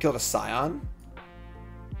going to kill the Scion.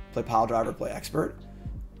 Play Pile Driver, play Expert.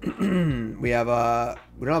 We have,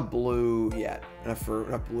 we don't have blue yet. Enough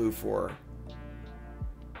blue for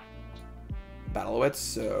Battle of Wits,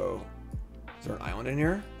 so is there an island in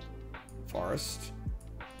here? Forest.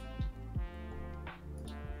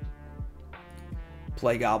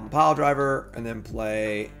 Play Goblin Pile Driver, and then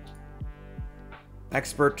play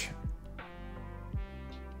Expert.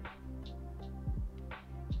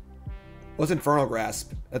 What's Infernal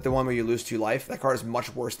Grasp? That's the one where you lose 2 life. That card is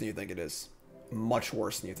much worse than you think it is. Much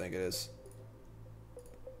worse than you think it is.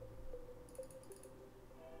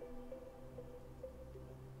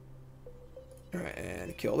 Alright,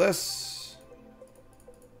 and kill this.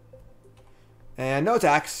 And no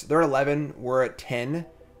attacks. They're at 11. We're at 10.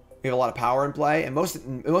 We have a lot of power in play. And most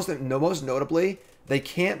notably, they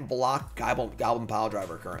can't block Goblin Pile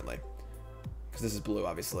Driver currently. Because this is blue,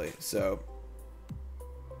 obviously. So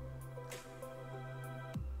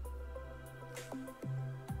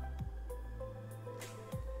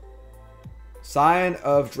Scion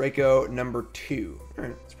of Draco number 2.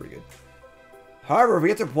 Alright, that's pretty good. However, if we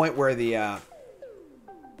get to a point where the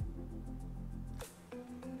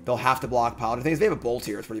they'll have to block Paladin things. They have a bolt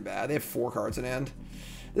here. It's pretty bad. They have 4 cards in hand.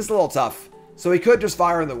 This is a little tough. So he could just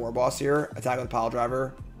fire in the Warboss here. Attack with Pile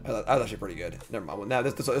Driver. That was actually pretty good. Never mind. Now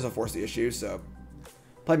this will force the issue. So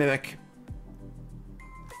play Mimic.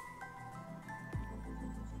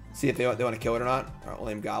 See if they want to kill it or not. All right,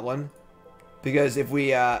 lame Goblin. Because if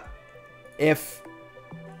we if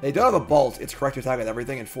they don't have a bolt, it's correct to attack with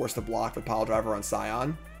everything and force the block with Pile Driver on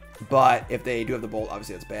Scion. But if they do have the bolt,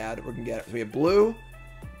 obviously it's bad. We can get it. So we have blue,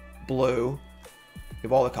 blue. We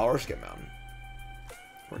have all the colors. Get mountain.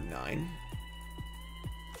 We're 9.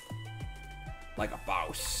 Like a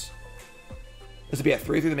boss. This would be a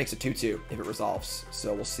 3-3 that makes it 2-2 if it resolves.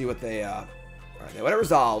 So we'll see what they. All right, they let it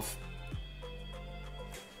resolve.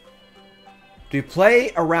 Do we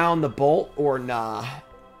play around the bolt or nah?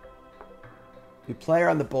 Do we play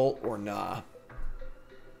around the bolt or nah?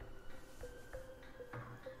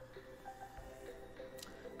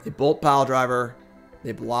 They bolt Pile Driver.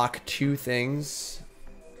 They block 2 things.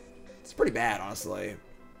 It's pretty bad, honestly.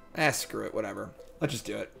 Screw it. Whatever. Let's just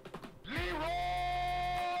do it.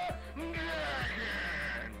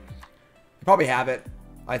 They probably have it,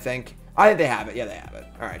 I think. I think they have it. Yeah, they have it.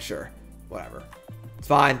 All right, sure. Whatever. It's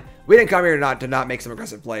fine. We didn't come here to not make some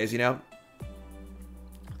aggressive plays, you know?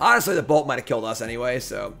 Honestly, the bolt might have killed us anyway,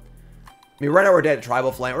 so... I mean, right now we're dead to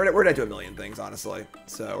Tribal Flame. We're dead to a million things, honestly.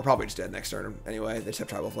 So, we're probably just dead next turn anyway. They just have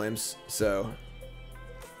Tribal Flames, so...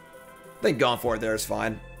 I think going for it there is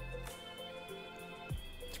fine.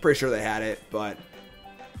 Pretty sure they had it, but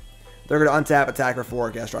they're going to untap, attack for 4,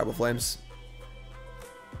 cast Tribal Flames.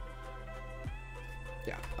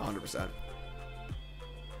 Yeah, 100%.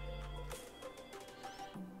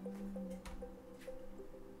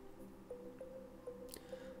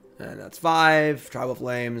 And that's 5, Tribal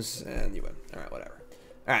Flames, and you win. Alright, whatever.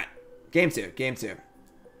 Alright, game 2, game 2.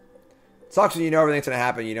 Sucks when you know everything's going to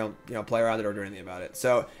happen, you don't play around it or do anything about it.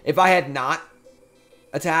 So, if I had not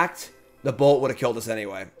attacked, the bolt would have killed us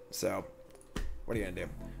anyway. So, what are you going to do?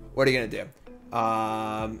 What are you going to do?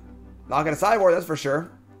 Not going to sideboard, that's for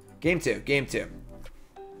sure. Game 2. Game 2.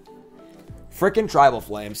 Frickin' Tribal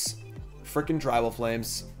Flames. Frickin' Tribal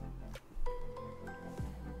Flames.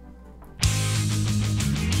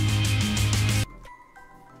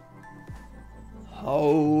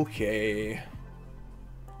 Okay.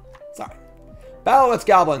 Sorry. Battle of Wits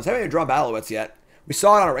Goblins. Haven't even drawn Battle of Wits yet. We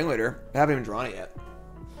saw it on a Ringleader. I haven't even drawn it yet.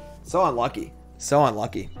 So unlucky. So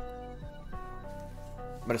unlucky.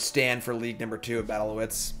 I'm going to stand for League number 2 of Battle of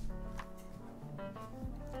Wits.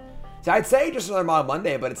 So I'd say just another Mogg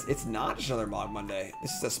Monday, but it's not just another Mogg Monday.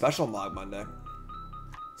 This is a special Mogg Monday.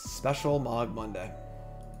 Special Mogg Monday.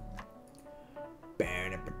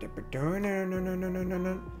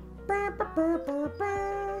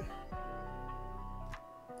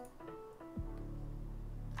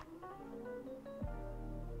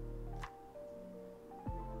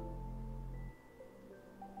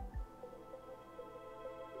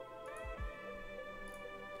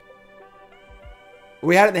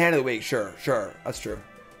 We had it in the hand of the week. Sure, sure. That's true.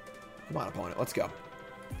 Come on, opponent. Let's go.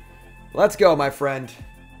 Let's go, my friend.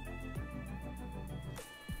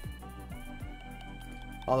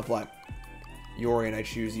 On the fly. Yorian, I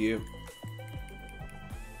choose you.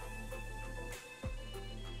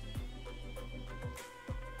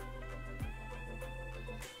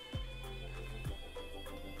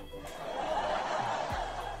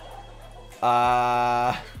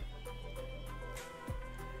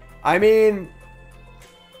 I mean,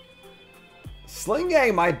 Sling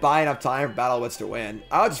Gang might buy enough time for Battle of Wits to win.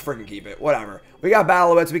 I'll just freaking keep it. Whatever. We got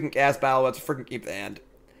Battle of Wits. We can cast Battle of Wits. Freaking keep the hand.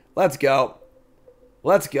 Let's go.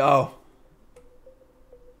 Let's go.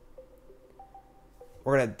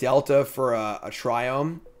 We're going to Delta for a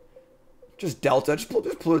Triome. Just Delta. Just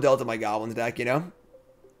pull a Delta in my Goblins deck, you know?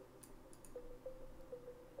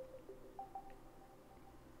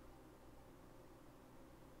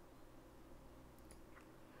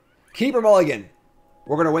 Keep or mulligan.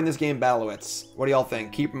 We're going to win this game, Battle of Wits. What do y'all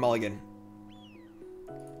think? Keep or mulligan.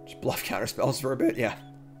 Just bluff counter spells for a bit, yeah.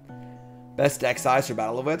 Best deck size for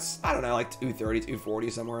Battle of Wits? I don't know, like 230, 240,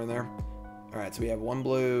 somewhere in there. Alright, so we have 1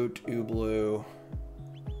 blue, 2 blue.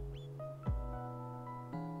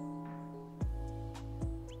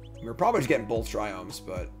 We're probably just getting both Triomes,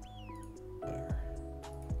 but whatever.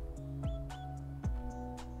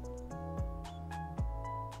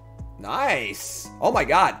 Nice! Oh my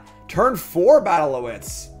god. Turn 4 Battle of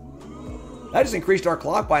Wits. That just increased our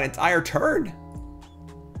clock by an entire turn.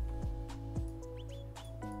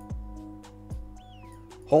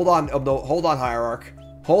 Hold on, hold on, Hierarch.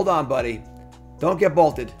 Hold on, buddy. Don't get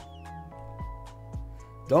bolted.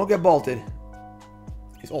 Don't get bolted.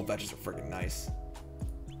 These old fetches are freaking nice.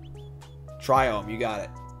 Triome, you got it.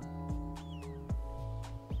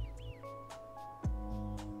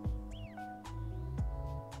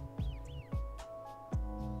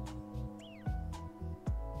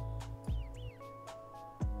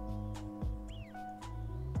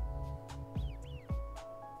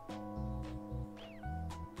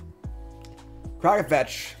 Crack a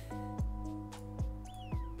fetch.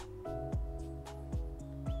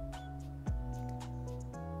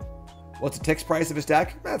 What's the Tick's price of his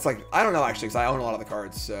deck? That's like, I don't know actually, because I own a lot of the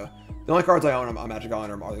cards. So the only cards I own on Magic Online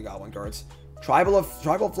are the Goblin cards. Tribal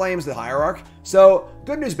Flames, the Hierarch. So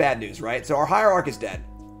good news, bad news, right? So our Hierarch is dead.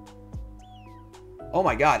 Oh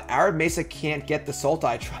my god, Arid Mesa can't get the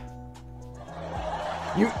Sultai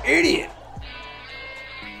You idiot!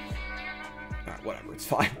 Alright, whatever, it's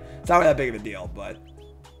fine. It's not that big of a deal, but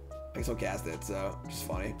I can still cast it, so just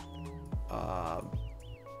funny. Alright,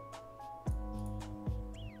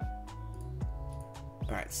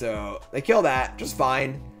 so they kill that, just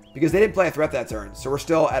fine, because they didn't play a threat that turn. So we're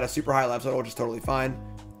still at a super high life total, which is totally fine.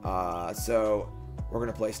 So we're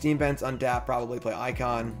going to play Steam Vents, untap, probably play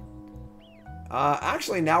Icon.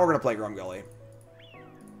 Actually, now we're going to play Grumgully.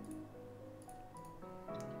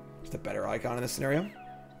 Just a better Icon in this scenario.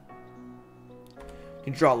 You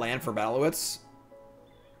can draw land for Battle of Wits.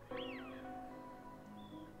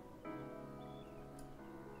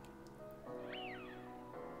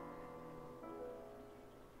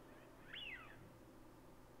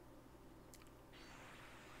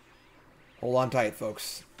 Hold on tight,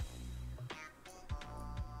 folks.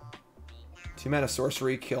 2 mana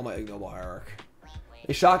sorcery, kill my Ignoble Hierarch.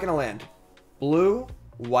 A shock and a land. Blue,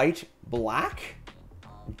 white, black.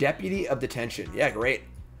 Deputy of Detention. Yeah, great.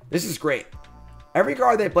 This is great. Every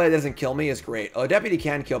card they play that doesn't kill me is great. Oh, Deputy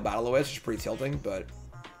can kill Battle of Wits, which is pretty tilting, but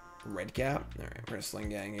red cap. Alright, we're gonna Sling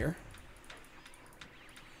Gang here.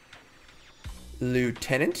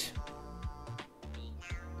 Lieutenant.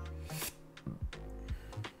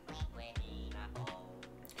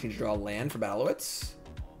 Can you draw land for Battle of Wits?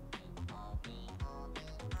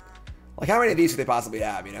 Like, how many of these could they possibly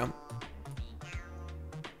have, you know?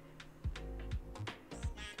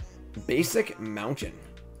 Basic Mountain.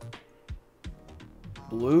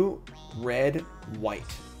 Blue, red, white.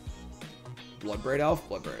 Bloodbraid Elf,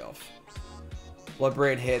 Bloodbraid Elf.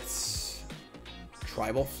 Bloodbraid hits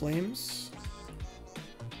Tribal Flames.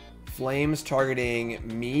 Flames targeting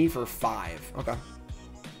me for 5. Okay.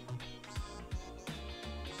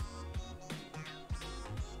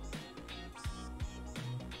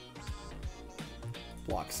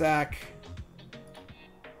 Block sack.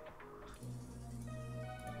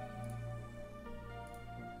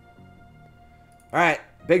 Alright,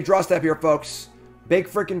 big draw step here, folks. Big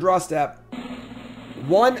freaking draw step.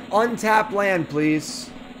 One untapped land, please.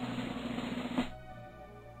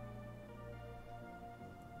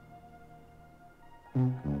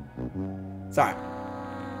 It's alright.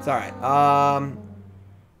 It's alright.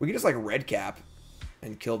 We can just like red cap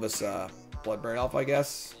and kill this Bloodbraid Elf, I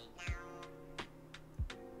guess.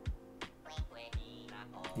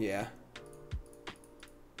 Yeah.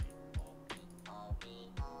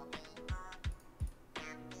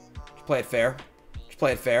 Just play it fair. Just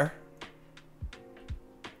play it fair.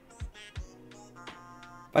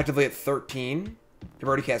 Effectively at 13. You've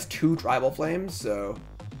already cast 2 Tribal Flames, so...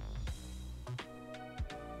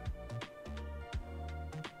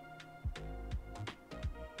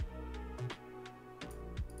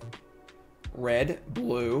 Red,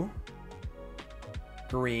 blue,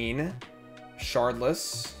 green,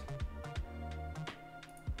 shardless,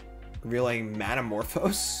 revealing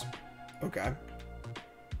Manamorphose. Okay.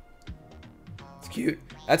 It's cute.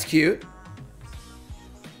 That's cute.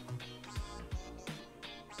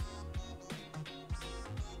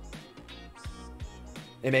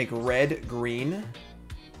 They make red, green.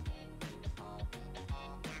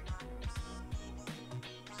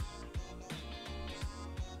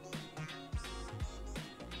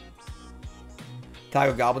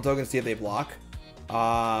 Toggle Goblin token to see if they block.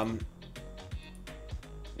 Yeah,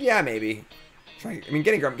 maybe. I mean,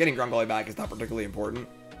 getting Grumgully back is not particularly important.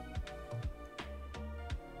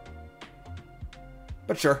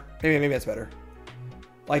 But sure, maybe that's better.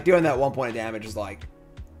 Like, doing that 1 point of damage is like,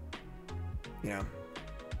 you know.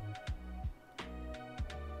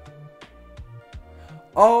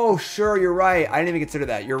 Oh, sure, you're right. I didn't even consider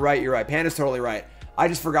that. You're right. Panda's totally right. I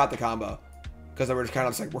just forgot the combo. Because we're just kind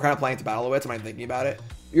of like, we're kind of playing to Battle of Wits. Am I thinking about it?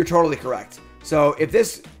 You're totally correct. So if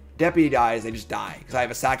this deputy dies, they just die. Because I have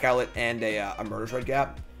a sack outlet and a murder shred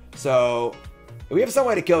gap. So if we have some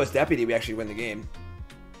way to kill this deputy, we actually win the game.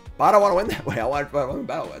 But I don't want to win that way. I want to win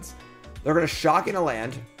Battle of Wits. They're going to shock in a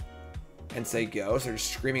land and say go. So they're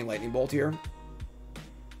just screaming lightning bolt here.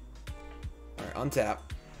 All right, untap.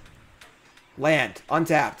 Land,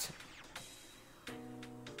 untapped.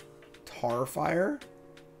 Tarfire.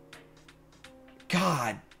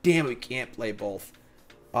 God damn it, we can't play both.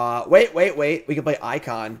 Wait. We can play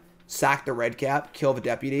Icon, sack the red cap, kill the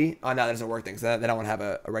deputy. Oh, no, that doesn't work. Things. They don't want to have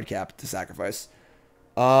a red cap to sacrifice.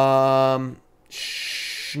 Shnikes.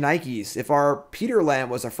 If our Peter land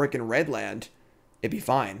was a freaking red land, it'd be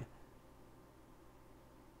fine.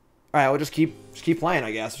 All right, we'll just keep playing,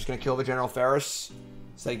 I guess. Just gonna kill the General Ferris.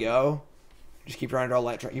 Say go. Just keep trying to draw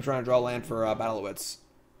land. Keep trying to draw land for Battle of Wits.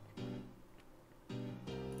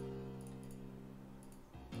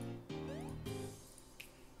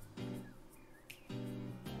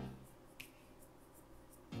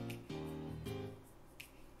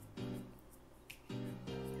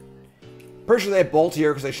 Pretty sure they have Bolt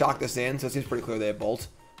here because they shocked this in, so it seems pretty clear they have Bolt.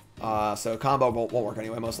 So combo won't work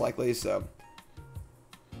anyway, most likely. So,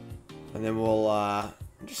 and then we'll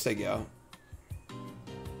just say go.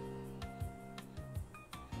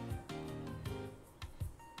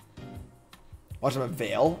 Watch them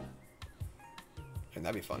Veil. And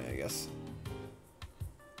that'd be funny, I guess.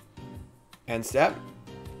 End step.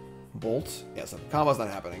 Bolt. Yeah, so combo's not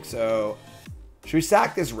happening. So, should we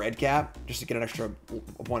sack this red cap just to get an extra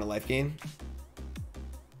point of life gain?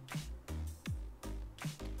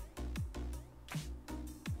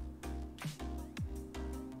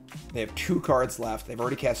 They have 2 cards left. They've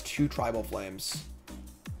already cast 2 Tribal Flames.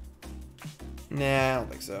 Nah, I don't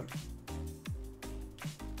think so.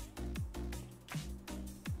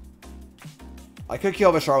 I could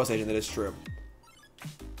kill the Charlotte's Agent, that is true.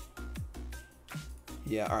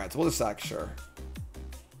 Yeah, alright, so we'll just sack, sure.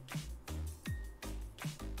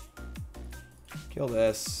 Kill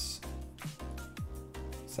this.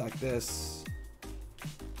 Sack this.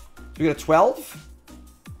 So we get a 12.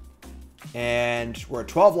 And we're at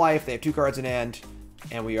 12 life. They have 2 cards in hand.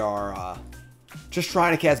 And we are just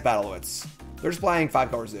trying to cast Battle of Wits. They're just playing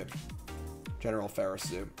 5-color Zoo. General Ferris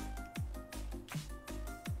Zoo.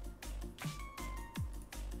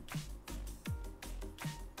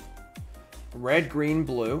 Red, green,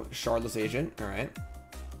 blue. Shardless Agent. Alright.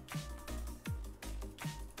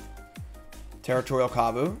 Territorial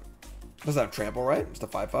Kavu. Does that have trample, right? It's a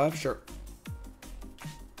 5/5. Sure.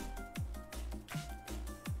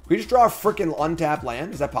 We just draw a freaking untapped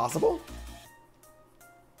land. Is that possible?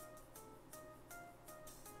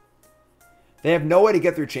 They have no way to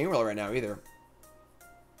get through Chainwhirler right now either.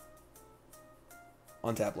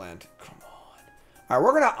 Untapped land. Come on. All right,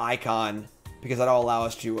 we're gonna Icon because that'll allow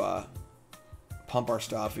us to pump our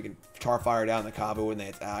stuff. We can Tarfire down the Kabu when they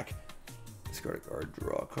attack. Discard a card,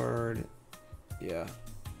 draw a card. Yeah.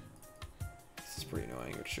 This is pretty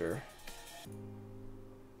annoying, but sure.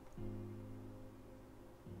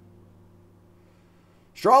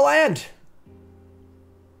 Straw land!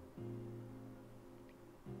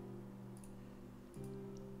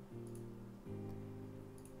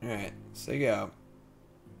 Alright, so you go.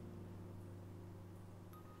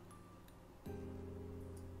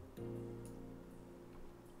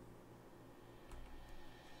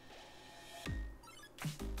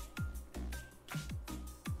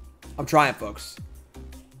 I'm trying, folks.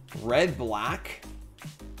 Red, black.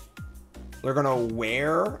 They're gonna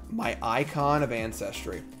wear my Icon of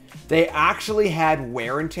Ancestry. They actually had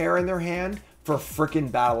Wear and Tear in their hand for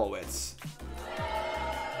frickin' Battle of Wits.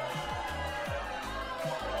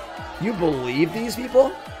 You believe these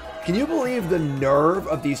people? Can you believe the nerve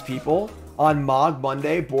of these people on Mogg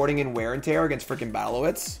Monday boarding in Wear and Tear against frickin' Battle of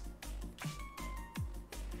Wits?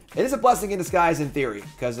 It is a blessing in disguise in theory,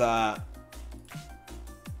 because, what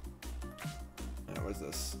is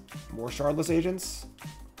this? More Shardless Agents?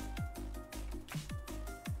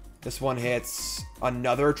 This one hits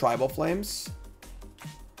another Tribal Flames.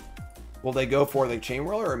 Will they go for the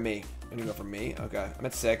Chainwhirler or me? I'm gonna go for me. Okay, I'm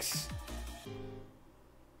at 6.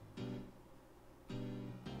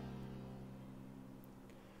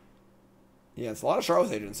 Yeah, it's a lot of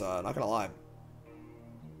Shardless Agents, not gonna lie.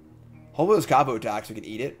 Hopefully those Kabu attacks, we can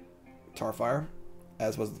eat it. Tarfire,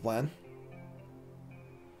 as was the plan.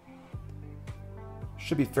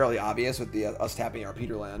 Should be fairly obvious with the us tapping our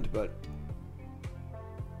Peterland, but...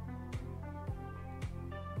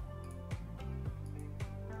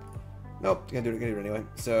 Nope, gonna do it anyway.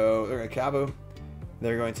 So they're gonna Kabu.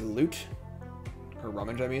 They're going to loot. Or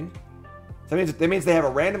rummage, I mean. So that means they have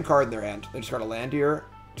a random card in their hand. They just got a land here.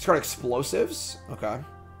 Discard explosives. Okay.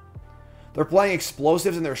 They're playing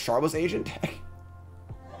explosives in their Shardless Agent deck.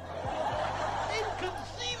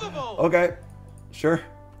 Inconceivable! Okay. Sure.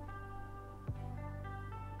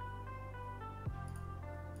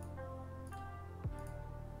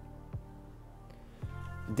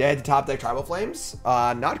 Dead top deck Tribal Flames?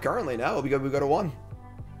 Not currently, no. We go to 1.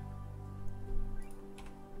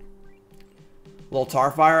 Little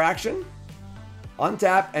Tarfire action.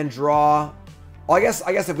 Untap and draw. Well, I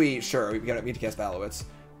guess if we need to cast Battle of Wits.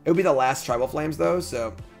 It would be the last Tribal Flames though,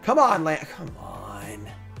 so come on, come on.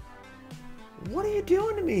 What are you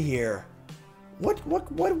doing to me here? What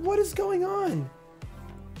is going on?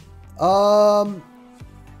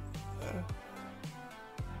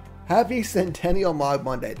 Happy Centennial Mogg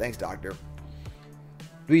Monday. Thanks, Doctor.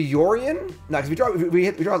 Do we Yorion? No, because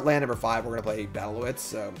we draw land number 5, we're gonna play Battle of Wits,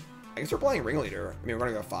 so I guess we're playing Ringleader. I mean, we're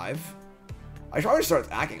gonna go 5. I should probably start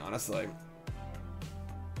attacking, honestly.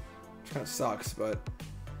 Which kind of sucks, but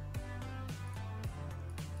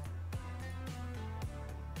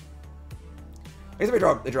I guess if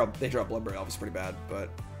they draw Bloodberry Elf is pretty bad, but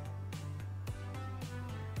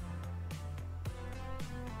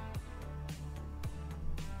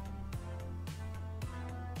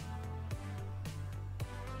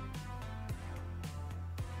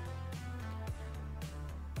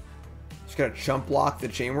just gonna chump block the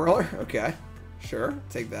Chainwhirler. Okay, sure,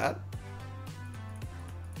 take that.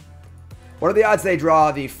 What are the odds they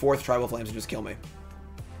draw the 4th Tribal Flames and just kill me?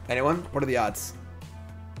 Anyone? What are the odds?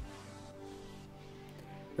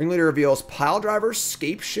 Ringleader reveals Pile Driver,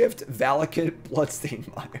 Scape Shift, Valakut, Bloodstained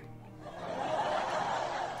Mire.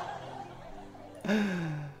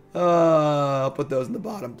 I'll put those in the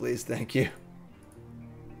bottom, please. Thank you.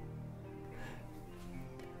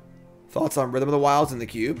 Thoughts on Rhythm of the Wilds in the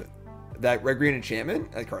cube? That red-green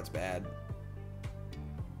enchantment? That card's bad.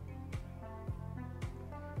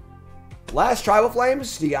 Last Tribal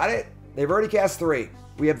Flames. You got it? They've already cast 3.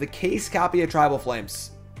 We have the case copy of Tribal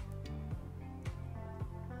Flames.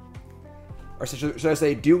 Or should I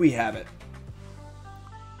say, do we have it?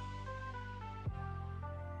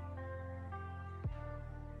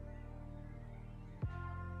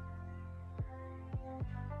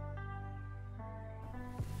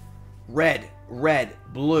 Red, red,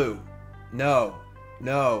 blue. No,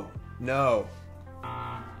 no, no.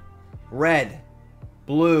 Red,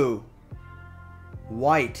 blue,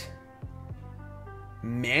 white.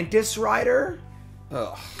 Mantis Rider?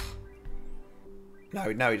 Ugh.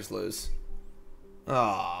 Now we just lose.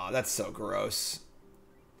 Oh, that's so gross.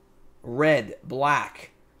 Red,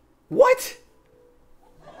 black. What?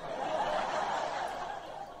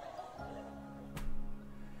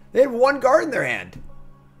 They had 1 card in their hand.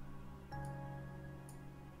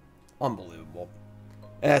 Unbelievable.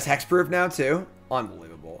 It has hexproof now too.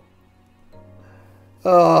 Unbelievable.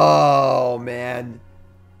 Oh, man.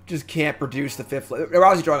 Just can't produce the 5th. We're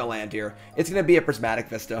obviously drawing a land here. It's going to be a Prismatic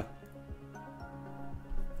Vista.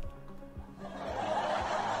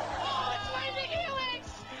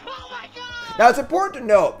 Now, it's important to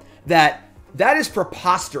note that that is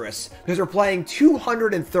preposterous because we're playing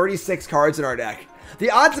 236 cards in our deck.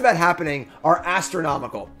 The odds of that happening are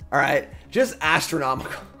astronomical, all right? Just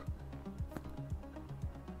astronomical.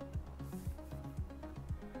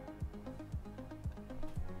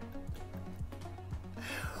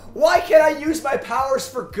 Why can't I use my powers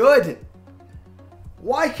for good?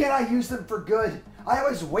 Why can't I use them for good? I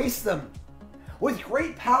always waste them. With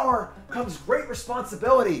great power comes great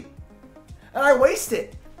responsibility. And I waste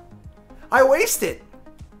it. I waste it.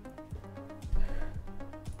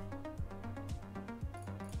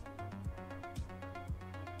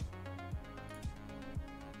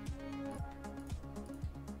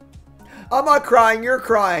 I'm not crying, you're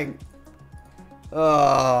crying.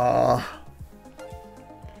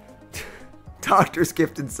 Doctor's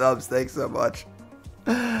gifting subs, thanks so much.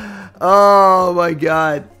 Oh my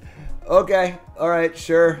god. Okay, alright,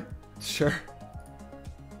 sure.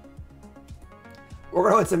 We're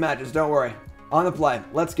gonna win some matches, don't worry. On the play,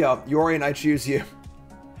 let's go. Yorion, I choose you.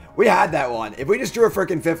 We had that one. If we just drew a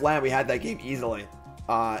freaking 5th land, we had that game easily.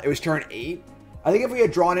 It was turn 8. I think if we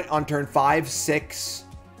had drawn it on turn 5, 6,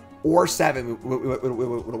 or 7, we would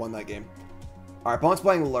have won that game. Our opponent's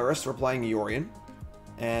playing Lurrus, we're playing Yorion.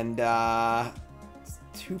 And,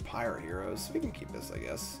 2 Pyre Heroes. We can keep this, I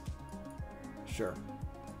guess. Sure.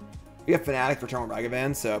 We have Fanatic for turn 1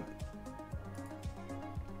 Ragavan, so...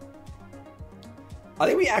 I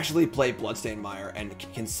think we actually play Bloodstained Mire and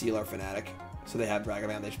conceal our Fanatic. So they have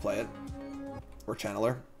Ragavan, they should play it. Or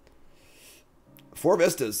Channeler. 4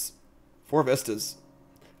 Vistas. 4 Vistas.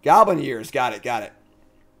 Goblin Years, got it.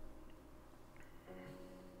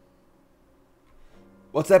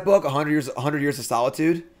 What's that book? 100 Years of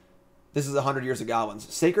Solitude? This is 100 Years of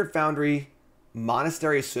Goblins. Sacred Foundry,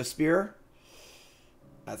 Monastery of Swiftspear.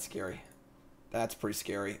 That's scary. That's pretty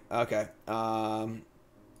scary. Okay.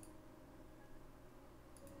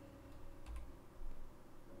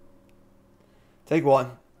 Take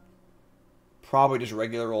 1. Probably just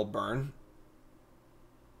regular old burn.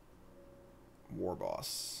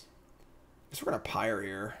 Warboss. Guess we're gonna Pyre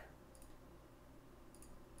here.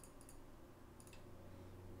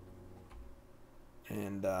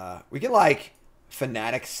 And we can like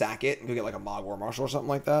Fanatic sack it and go get like a Mogg War Marshal or something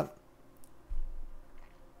like that.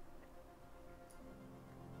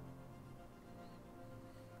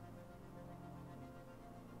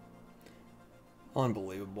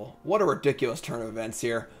 Unbelievable. What a ridiculous turn of events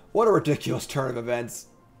here. What a ridiculous turn of events.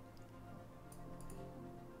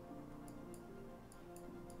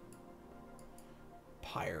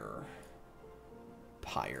 Pyre.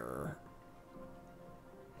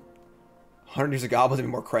 100 Years of Goblins and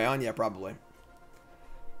more Crayon? Yeah, probably.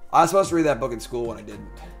 I was supposed to read that book in school when I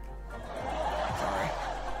didn't. Sorry.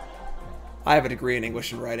 I have a degree in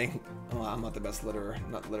English and writing. Well, I'm not the best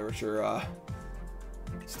literature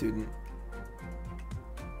student.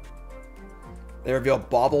 They reveal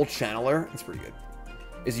Bauble Channeler. That's pretty good.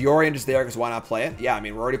 Is Yorion just there because why not play it? Yeah, I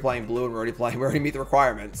mean, we're already playing blue and we already meet the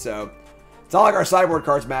requirement, so it's not like our sideboard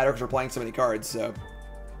cards matter because we're playing so many cards, so.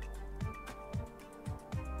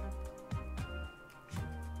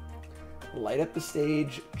 Light up the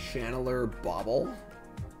stage, Channeler, Bauble.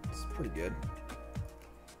 It's pretty good.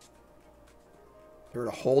 If we were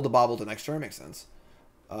to hold the Bauble to next turn, makes sense.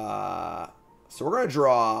 So we're going to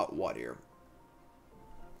draw what here?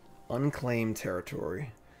 Unclaimed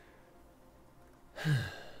territory.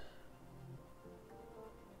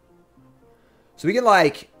 So we can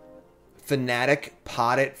like Fanatic,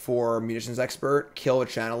 pod it for Munitions Expert, kill a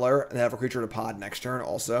Channeler, and have a creature to pod next turn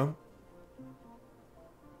also.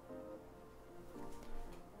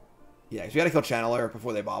 Yeah, because we gotta kill Channeler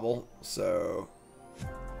before they bobble, so...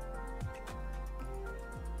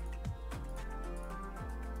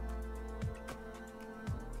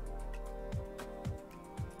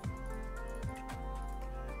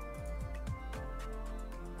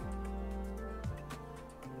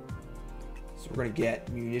 So we're gonna get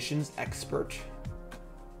Munitions Expert.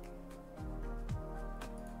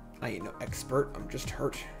 I ain't no expert, I'm just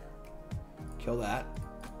hurt. Kill that.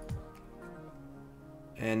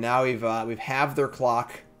 And now we've halved their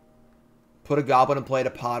clock. Put a goblin in play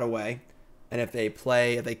to pod away. And if they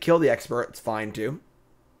kill the expert, it's fine too.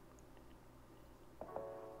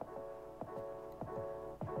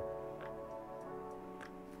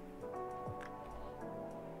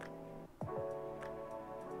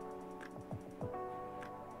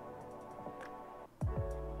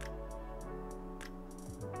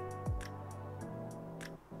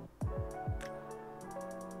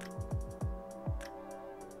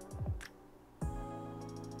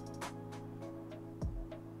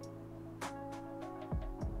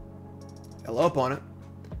 Hello, opponent.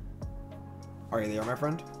 Are you there, my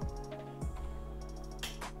friend?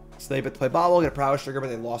 So they play Bobble, get a prowess trigger, but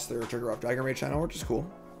they lost their trigger off Dragon Rage channel, which is cool.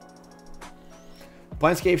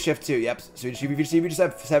 Play Scape Shift too, yep. So if you just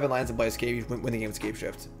have 7 lands and play Escape, you win the game with Scape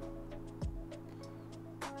Shift.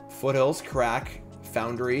 Foothills, Crack,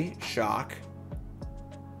 Foundry, Shock,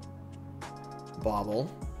 Bobble.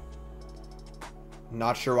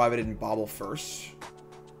 Not sure why we didn't Bobble first,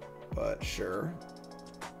 but sure.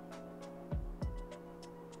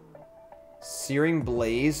 Searing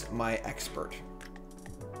Blaze, my expert.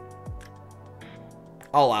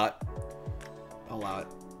 I'll allow it. I'll allow it.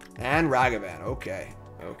 And Ragavan. Okay.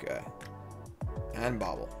 Okay. And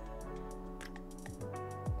Bobble.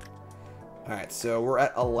 Alright, so we're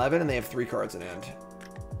at 11 and they have 3 cards in hand.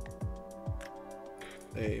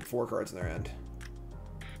 They have 4 cards in their hand.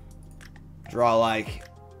 Draw like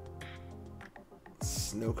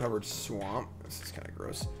snow-covered swamp. This is kind of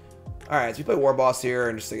gross. Alright, so we play Warboss here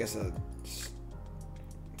and just, I guess, just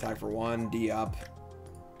attack for 1, D up,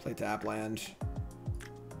 play tap land.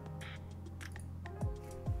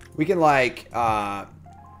 We can, like,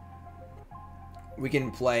 we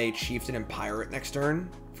can play Chieftain and Pirate next turn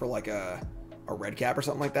for, like, a red cap or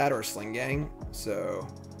something like that, or a Sling Gang. So,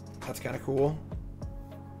 that's kind of cool.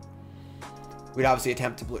 We'd obviously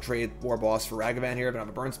attempt to trade Warboss for Ragavan here, but I don't have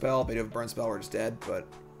a burn spell. If I do have a burn spell, we're just dead, but...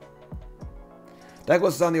 Deck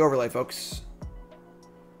list is on the overlay, folks.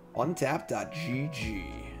 Untap.gg.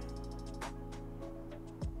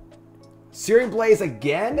 Searing Blaze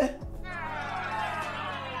again?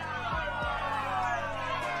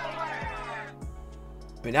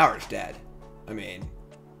 I mean, now we're just dead. I mean...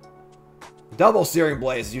 Double Searing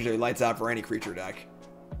Blaze usually lights out for any creature deck.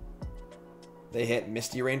 They hit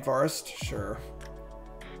Misty Rainforest? Sure.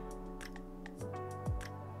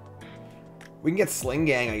 We can get Sling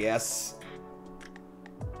Gang, I guess.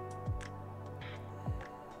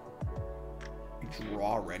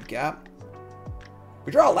 Draw red cap.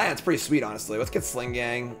 We draw a land. It's pretty sweet, honestly. Let's get Sling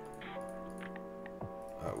Gang.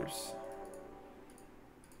 Oh, oops.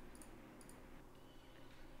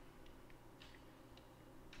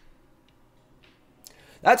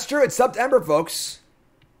 That's true. It's September, folks.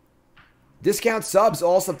 Discount subs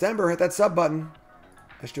all September. Hit that sub button.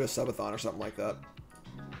 I should do a subathon or something like that.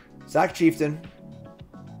 Sack Chieftain.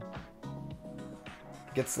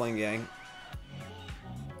 Get Sling Gang.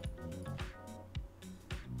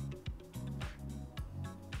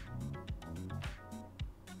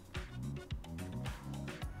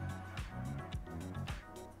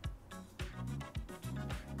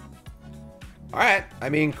 Alright. I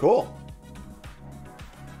mean, cool.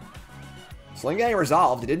 Sling Gang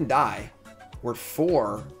resolved. It didn't die. We're at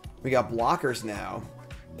 4. We got blockers now.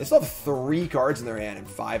 They still have 3 cards in their hand and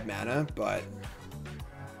 5 mana, but...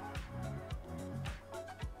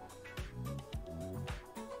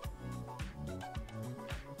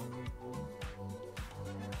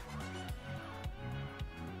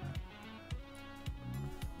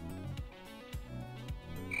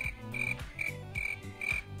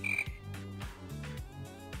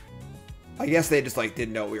 I guess they just, like,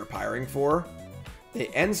 didn't know what we were piring for. They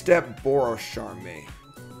end step Boros Charm me.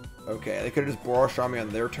 Okay, they could have just Boros Charm me on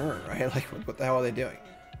their turn, right? Like, what the hell are they doing?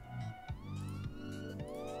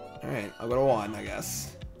 Alright, I'll go to 1, I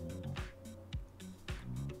guess.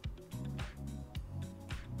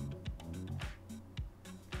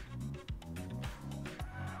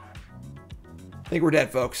 I think we're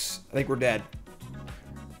dead, folks. I think we're dead.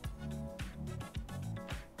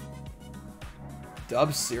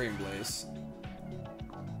 Dub Searing Blaze.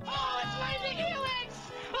 Oh, it's Lightning Helix!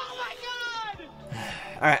 Oh my god!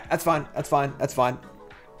 Alright, that's fine. That's fine. That's fine.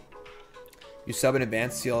 You sub in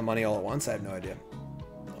advance, steal the money all at once? I have no idea.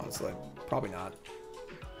 Honestly. Probably not.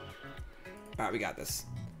 Alright, we got this.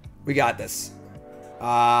 We got this.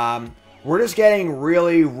 We're just getting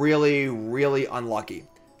really, really, really unlucky.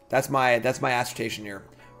 That's my assertion here.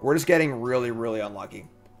 We're just getting really, really unlucky.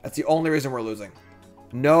 That's the only reason we're losing.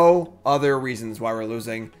 No other reasons why we're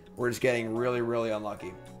losing. We're just getting really, really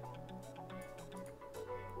unlucky.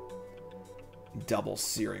 Double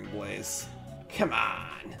Searing Blaze. Come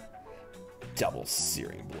on. Double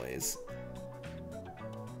Searing Blaze.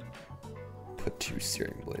 Put 2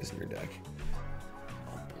 Searing Blaze in your deck.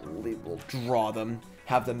 Unbelievable. Draw them.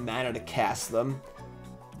 Have the mana to cast them.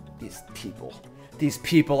 These people. These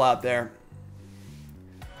people out there.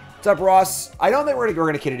 What's up, Ross? I don't think we're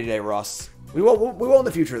gonna kid it today, Ross. We will in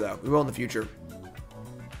the future, though. We will in the future.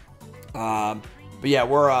 But yeah,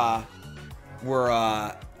 we're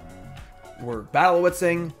Battle of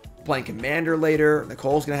Witzing, playing Commander later.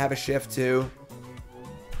 Nicole's gonna have a shift too.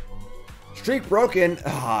 Streak broken.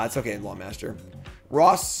 Ah, it's okay, Lawmaster.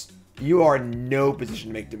 Ross You are in no position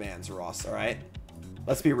to make demands, Ross, alright?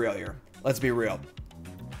 Let's be real here. Let's be real.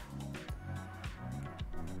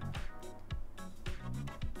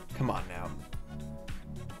 Come on now.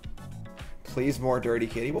 Please more Dirty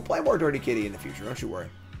Kitty. We'll play more Dirty Kitty in the future, don't you worry.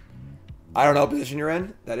 I don't know what position you're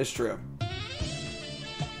in. That is true.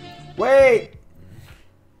 Wait!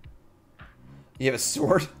 You have a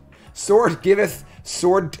sword? Sword giveth,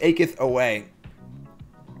 sword taketh away.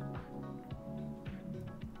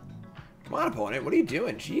 Come on, opponent. What are you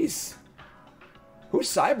doing? Jeez. Who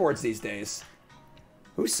sideboards these days?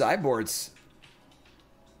 Who sideboards?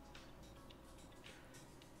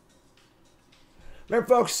 Remember,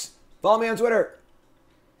 folks, follow me on Twitter.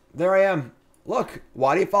 There I am. Look,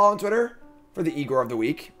 why do you follow on Twitter? For the Igor of the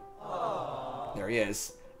week. Aww. There he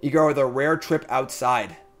is. Igor with a rare trip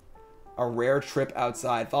outside. A rare trip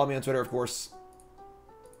outside. Follow me on Twitter, of course.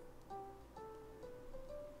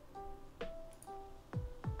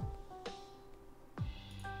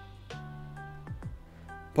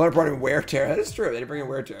 Opponent brought in Wear Tear. That is true. They didn't bring in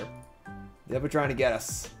Wear Tear. They've been trying to get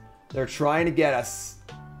us. They're trying to get us.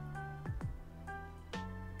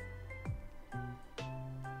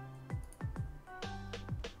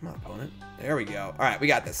 Come on, opponent. There we go. All right, we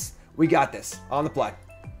got this. We got this. On the play.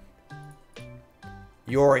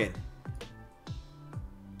 Yorion.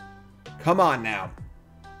 Come on now.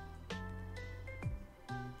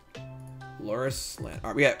 Luris Land.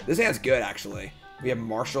 All right, we got this hand's good actually. We have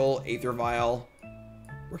Marshal, Aether Vial.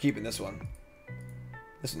 We're keeping this one.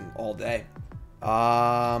 This one all day.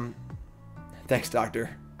 Thanks,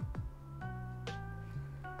 Doctor.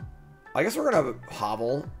 I guess we're gonna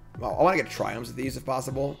Hovel. Well, I want to get Triumphs with these if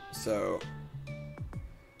possible. So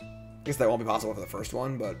I guess that won't be possible for the first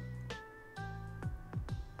one, but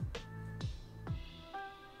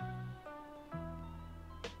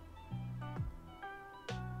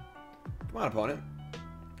come on, opponent.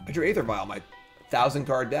 I drew Aether Vial, my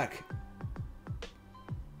 1,000-card deck.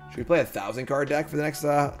 Should we play a 1,000-card deck for the next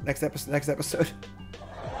episode?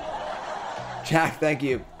 Jack, thank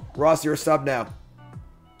you. Ross, you're a sub now.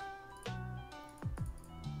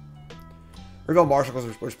 We're going Marshal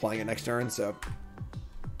because we're just playing it next turn, so.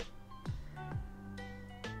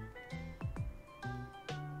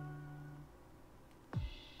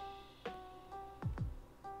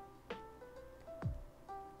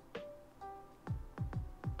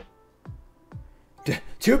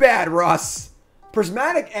 Too bad, Ross.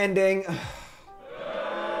 Prismatic ending. I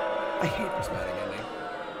hate prismatic ending.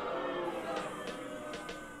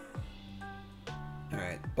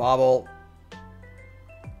 Alright, Bobble.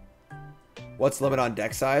 What's the limit on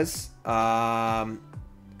deck size? I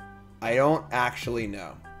don't actually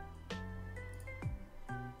know.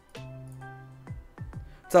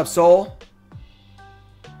 What's up, Soul?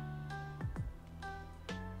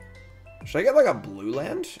 Should I get like a blue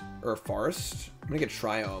land? Or a forest? I'm gonna get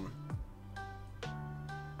Triome.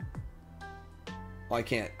 Well, I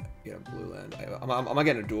can't get a blue land. I'm not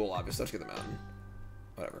getting a duel, obviously. Let's get the mountain.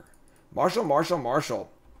 Whatever. Marshal, Marshal,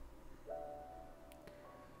 Marshal.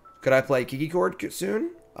 Could I play Kiki Chord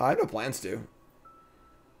soon? I have no plans to.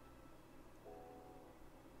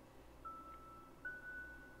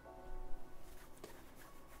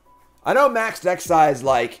 I know max deck size,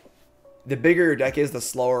 like, the bigger your deck is, the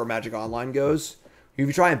slower Magic Online goes. If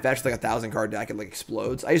you try and fetch like a 1,000-card deck, it like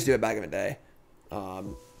explodes. I used to do it back in the day.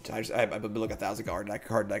 So I build like a 1,000-card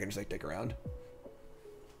deck and just like dick around.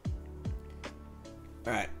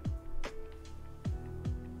 All right.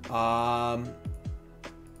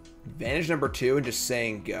 Advantage number 2 and just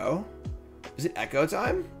saying go. Is it Echo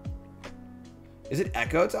time? Is it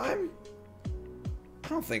Echo time? I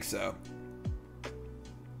don't think so.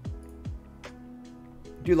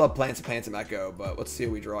 I do love playing some Echo, but let's see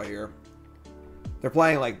what we draw here. They're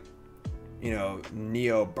playing like, you know,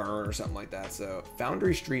 Neo Burn or something like that. So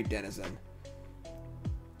Foundry Street Denizen.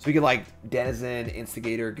 So we could like Denizen,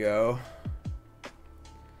 Instigator, go.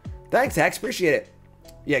 Thanks, Hex. Appreciate it.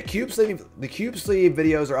 Yeah, Cube Sleeve. The Cube Sleeve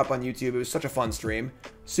videos are up on YouTube. It was such a fun stream.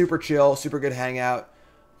 Super chill, super good hangout.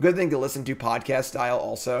 Good thing to listen to podcast style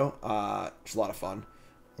also. Just a lot of fun.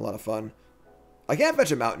 A lot of fun. I can't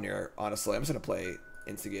fetch a Mountaineer, honestly. I'm just going to play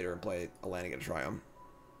Instigator and play a land and get a Triumph.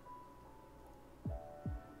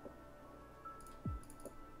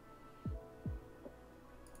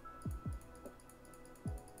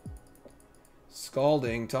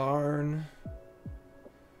 Scalding Tarn.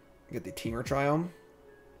 Get the Teamer Triumph.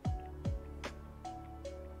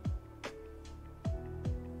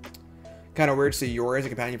 Kind of weird to see Yori as a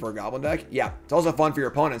companion for a Goblin deck. Yeah, it's also fun for your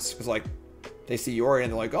opponents because like they see Yori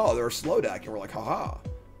and they're like, oh, they're a slow deck, and we're like, haha,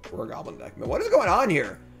 we're a Goblin deck. But what is going on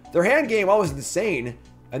here? Their hand game always insane,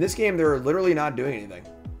 and this game they're literally not doing anything.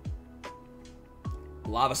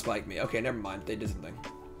 Lava spike me. Okay, never mind. They did something.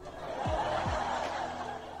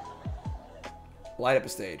 Light up a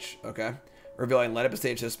stage. Okay. Revealing light up a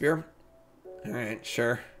stage this spear. Alright,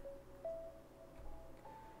 sure.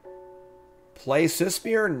 Play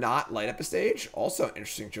Suspire, not light up a stage. Also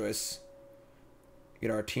interesting choice.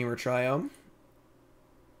 Get our Teamer Triome.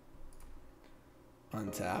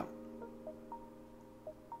 Untap.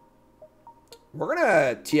 We're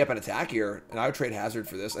gonna tee up an attack here, and I would trade Hazard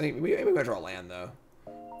for this. I think maybe we might draw land though.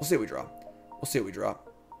 We'll see what we draw. We'll see what we draw.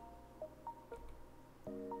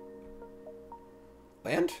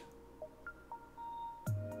 Land?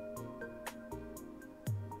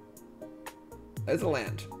 That's a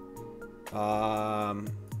land.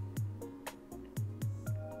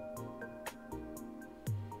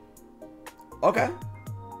 Okay.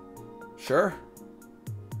 Sure.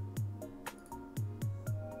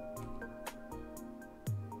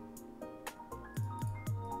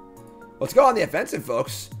 Let's go on the offensive,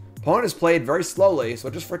 folks. Opponent has played very slowly, so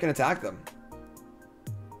just freaking attack them.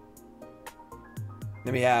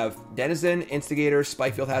 Then we have Denizen, Instigator,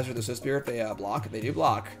 Spikefield Hazard, the Suspire. If they block, they do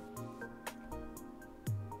block.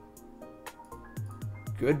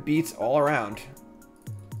 Good beats all around.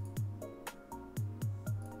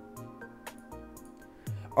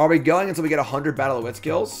 Are we going until we get 100 Battle of Wits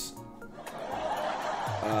kills?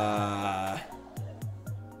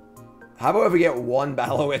 How about if we get 1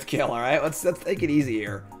 Battle of Wits kill, alright? Let's take it easy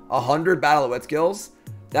here. 100 Battle of Wits kills?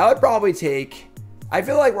 That would probably take... I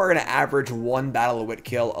feel like we're going to average 1 Battle of Wit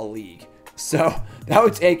kill a league. So, that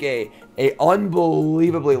would take a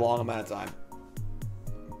unbelievably long amount of time.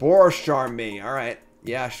 Boros Charm me. Alright.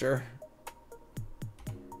 Yeah, sure.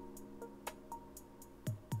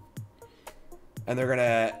 And they're going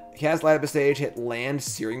to cast Light Up a Stage, hit land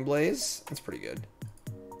Searing Blaze. That's pretty good.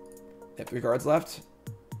 They have 3 cards left.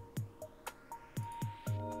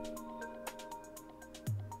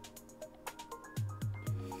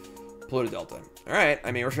 Polluted Delta. Alright,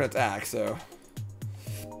 I mean, we're trying to attack, so...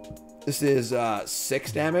 This is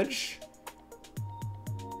 6 damage.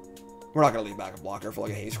 We're not going to leave back a blocker for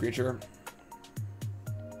like a haste creature.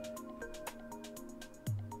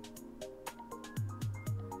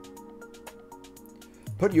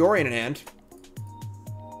 Put Yorion in hand.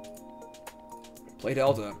 Play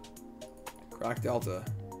Delta. Crack Delta.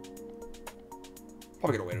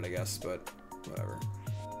 Probably gonna win it, I guess, but whatever.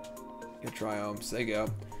 Get Triome. Say go.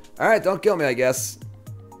 Alright, don't kill me, I guess.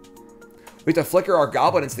 We have to flicker our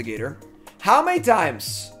Goblin Instigator. How many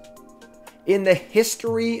times in the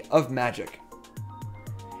history of Magic?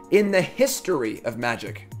 In the history of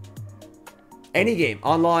Magic. Any game,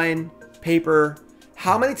 online, paper,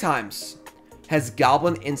 how many times has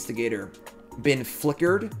Goblin Instigator been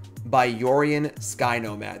flickered by Yorion Sky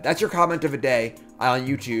Nomad? That's your comment of a day on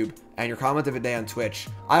YouTube and your comment of a day on Twitch.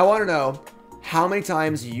 I want to know how many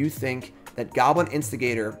times you think that Goblin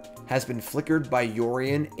Instigator has been flickered by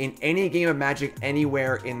Yorion in any game of Magic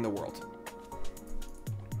anywhere in the world.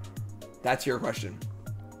 That's your question.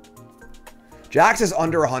 Jax is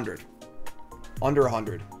under 100. Under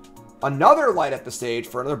 100. Another light up the stage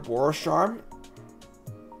for another Boros Charm.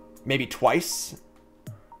 Maybe twice.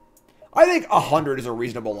 I think 100 is a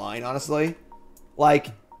reasonable line, honestly. Like,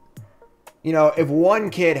 you know, if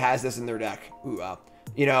one kid has this in their deck,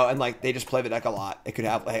 you know, and like they just play the deck a lot, it could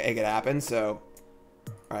happen. So,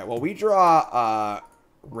 all right. Well, we draw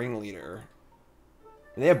Ringleader.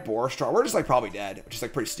 And they have Boros Charm. We're just like probably dead, which is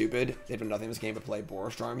like pretty stupid. They've done nothing in this game but play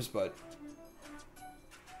Boros Charms, but.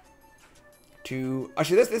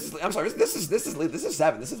 Actually, this is. I'm sorry. This is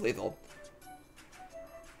 7. This is lethal.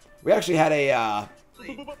 We actually had a, I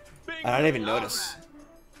didn't even notice.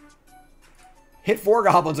 Hit 4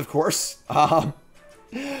 goblins, of course.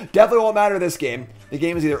 Definitely won't matter this game. The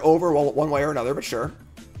game is either over one way or another, but sure.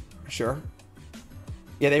 Sure.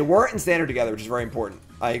 Yeah, they weren't in standard together, which is very important.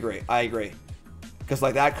 I agree. I agree. Because,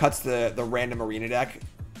 like, that cuts the random arena deck.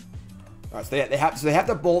 Alright, so they have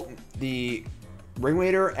to bolt the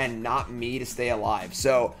Ringleader and not me to stay alive.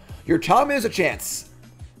 So, you're telling me there's a chance.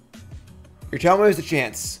 You're telling me there's a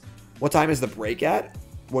chance. What time is the break at?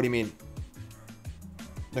 What do you mean?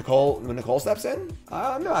 When Nicole steps in?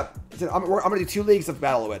 I'm not. I'm going to do 2 leagues of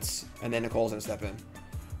Battle of Wits, and then Nicole's going to step in.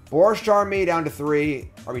 Boros Charm me down to 3.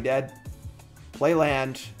 Are we dead? Play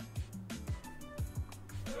land.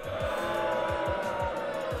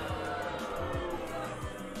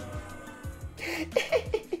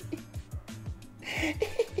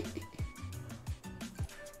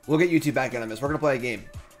 We'll get YouTube back in on this. We're going to play a game.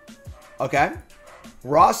 Okay?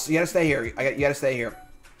 Ross, you gotta stay here. You gotta stay here.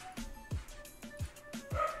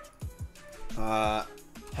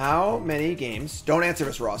 How many games, don't answer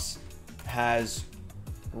this, Ross, has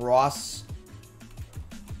Ross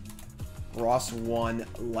Ross won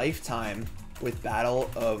lifetime with Battle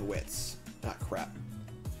of Wits. Ah, crap.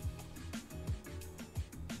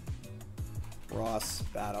 Ross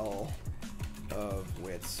Battle of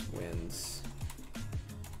Wits wins.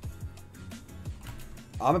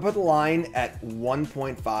 I'm going to put the line at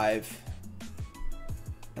 1.5.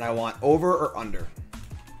 And I want over or under.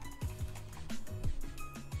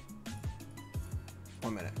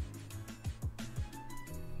 1 minute.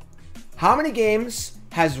 How many games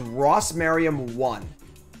has Ross Merriam won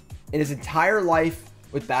in his entire life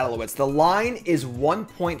with Battle of Wits? The line is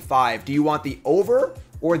 1.5. Do you want the over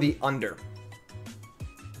or the under?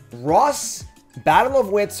 Ross Battle of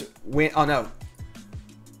Wits win. Oh no,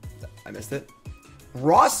 I missed it.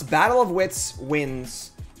 Ross Battle of Wits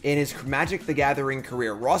wins in his Magic the Gathering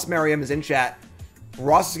career. Ross Merriam is in chat.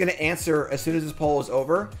 Ross is going to answer as soon as this poll is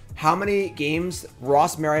over. How many games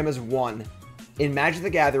Ross Merriam has won in Magic the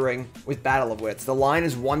Gathering with Battle of Wits? The line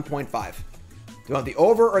is 1.5. Do you want the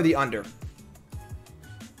over or the under?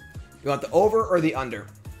 You want the over or the under?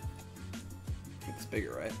 I think it's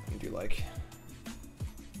bigger, right? I do like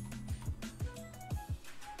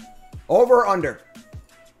over or under?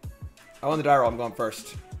 I won the die roll. I'm going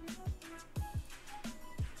first.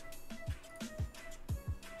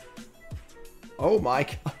 Oh my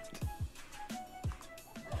god.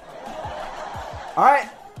 Alright.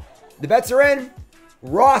 The bets are in.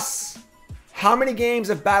 Ross, how many games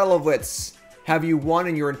of Battle of Wits have you won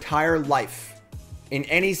in your entire life? In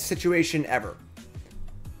any situation ever?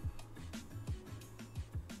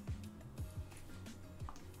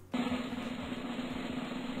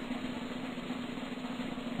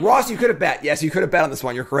 Ross, you could have bet. Yes, you could have bet on this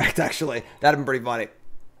one. You're correct, actually. That'd have been pretty funny.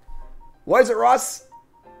 What is it, Ross?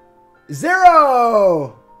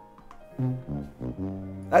 0!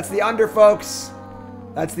 That's the under, folks.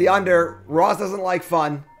 That's the under. Ross doesn't like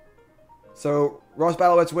fun. So, Ross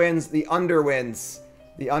Battlewitz wins. The under wins.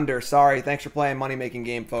 The under. Sorry. Thanks for playing Money Making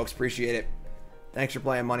Game, folks. Appreciate it. Thanks for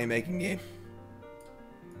playing Money Making Game.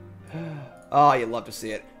 Oh, you'd love to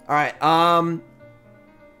see it. Alright,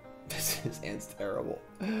 This hand's terrible.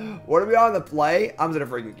 What are we on the play? I'm gonna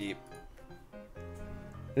freaking keep.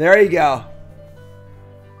 There you go.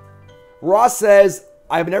 Ross says,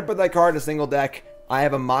 I've never put that card in a single deck. I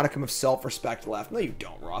have a modicum of self-respect left. No, you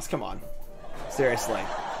don't, Ross. Come on. Seriously.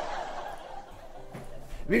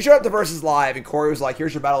 If you showed up to Versus Live and Corey was like,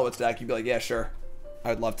 here's your Battle of Wits deck, you'd be like, yeah, sure. I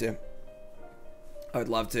would love to. I would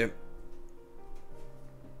love to.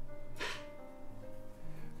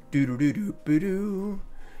 Do-do-do-do-do-do.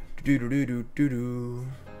 Do-do-do-do-do-do.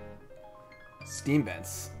 Steam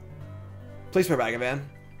vents. Please play Ragavan.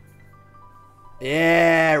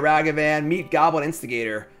 Yeah, Ragavan. Meet Goblin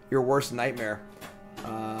Instigator. Your worst nightmare.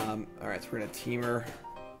 Alright, so we're gonna teamer.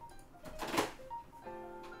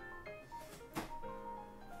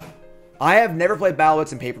 I have never played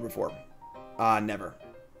Battlewits in paper before. Never.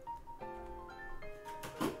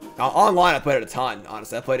 Online, I played it a ton,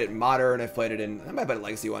 honestly. I played it in Modern, I've played it in... I might have played a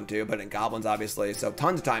Legacy one, too. I played it in Goblins, obviously. So,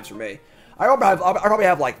 tons of times for me. I probably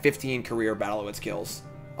have like, 15 career Battlewits kills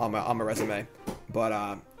on my resume.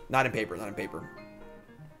 But, not in paper, not in paper.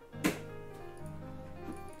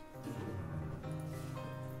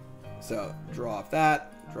 So, draw off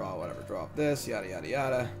that. Draw whatever, draw off this, yada, yada,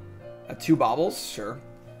 yada. 2 baubles, sure.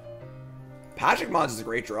 Pashalik Mons is a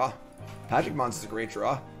great draw. Pashalik Mons is a great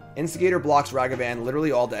draw. Instigator blocks Ragavan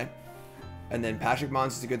literally all day. And then Pashalik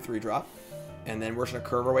Mons is a good 3-drop. And then we're just going to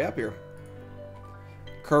curve our way up here.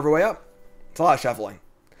 Curve our way up. It's a lot of shuffling.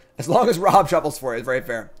 As long as Rob shuffles for you, it's very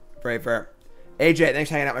fair. Very fair. AJ, thanks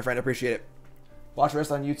for hanging out, my friend. I appreciate it. Watch the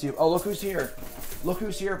rest on YouTube. Oh, look who's here. Look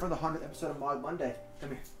who's here for the 100th episode of Mogg Monday. Come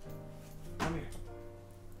here. Come here.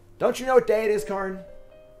 Don't you know what day it is, Karn?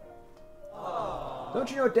 Aww.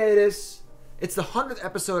 Don't you know what day it is? It's the 100th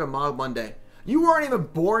episode of Mogg Monday. You weren't even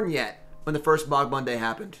born yet when the first Mogg Monday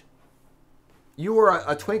happened. You were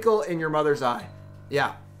a twinkle in your mother's eye.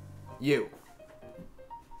 Yeah. You.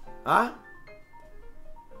 Huh?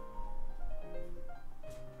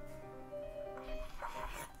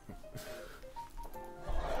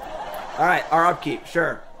 Alright, our upkeep.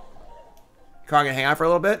 Sure. Karn gonna hang out for a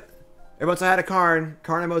little bit? Everyone say hi to Karn.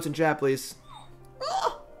 Karn emotes in chat, please.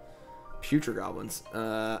 Future goblins.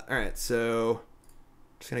 Alright, so...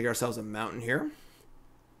 just gonna get ourselves a mountain here.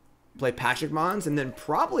 Play Pashalik Mons, and then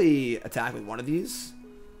probably attack with one of these.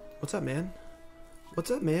 What's up, man?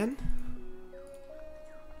 What's up, man?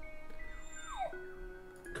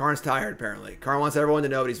 Karn's tired, apparently. Karn wants everyone to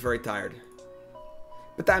know that he's very tired.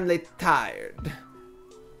 But I'm late tired.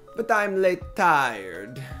 But I'm late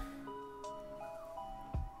tired.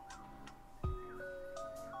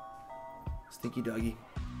 Stinky doggy.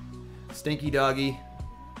 Stinky doggy.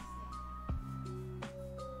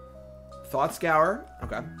 Thought Scour.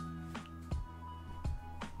 Okay.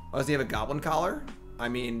 Oh, does he have a goblin collar? I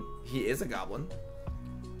mean, he is a goblin.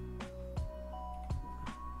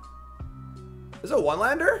 This is a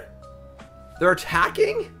one-lander? They're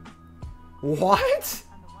attacking? What?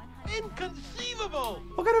 Inconceivable!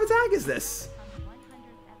 What kind of attack is this?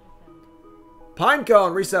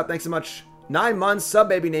 Pinecone, resup, thanks so much. 9 months, sub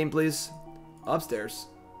baby name, please. Upstairs.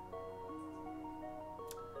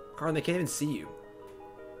 Carn, they can't even see you.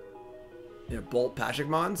 Yeah, bolt Pashalik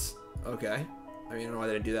Mons? Okay. I mean, I don't know why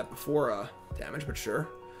they didn't do that before damage, but sure.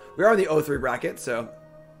 We are in the 03 bracket, so.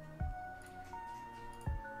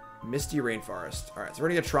 Misty Rainforest. Alright, so we're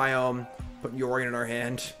gonna get Triome, put Yorion in our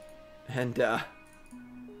hand, and get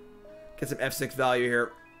some F6 value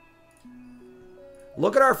here.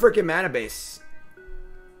 Look at our freaking mana base.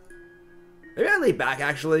 Maybe I lead back,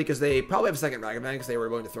 actually, because they probably have a second Ragavan because they were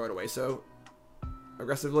willing to throw it away so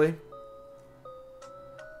aggressively.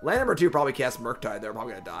 Land number 2 probably casts Murktide. They're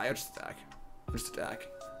probably going to die. I'll just attack. Just attack.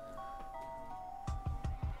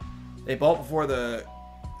 They bolt before they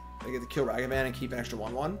get to kill Ragavan and keep an extra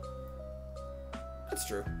 1/1. That's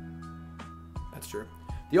true. That's true.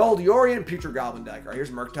 The old Yorion Putrid Goblin deck. Alright, here's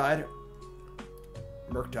Murktide.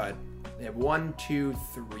 Murktide. They have 1, 2,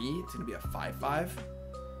 3. It's going to be a 5/5.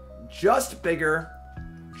 Just bigger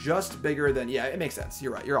than, yeah, it makes sense.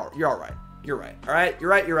 You're right. You're all right. You're right. All right. You're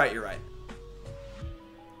right. You're right. You're right.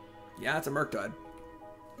 Yeah, it's a Murktide.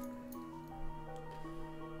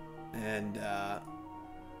 And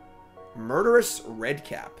Murderous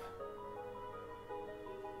Redcap.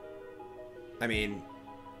 I mean,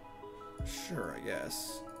 sure, I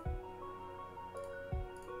guess.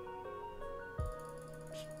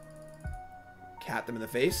 Cat them in the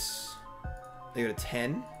face. They go to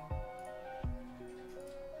 10.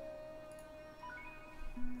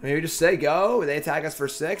 Maybe just say go. They attack us for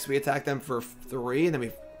 6. We attack them for 3. And then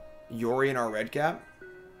we Yorion our Redcap.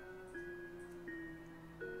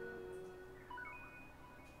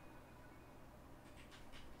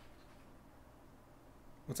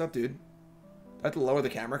 What's up, dude? I have to lower the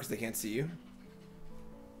camera because they can't see you.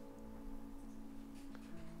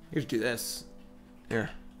 Here's do this. Here.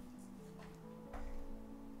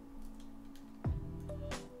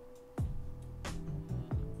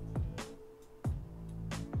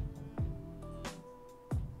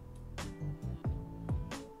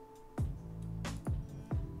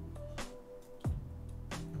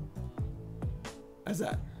 How's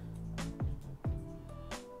that?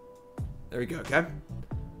 There we go, okay?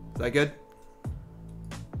 Is that good?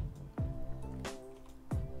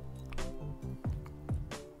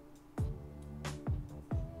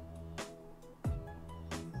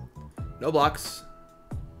 No blocks.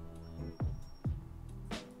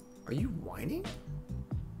 Are you whining?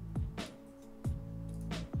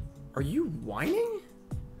 Are you whining?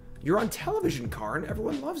 You're on television, Karn.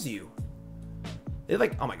 Everyone loves you. They're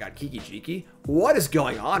like, oh my god, Kiki Jiki. What is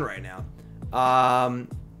going on right now?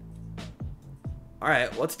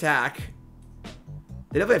 Alright, let's attack.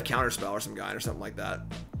 They definitely have Counterspell or some guy or something like that.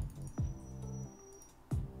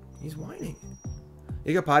 He's whining.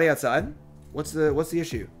 You got potty outside? What's the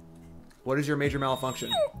issue? What is your major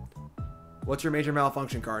malfunction? What's your major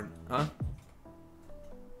malfunction, Karn? Huh?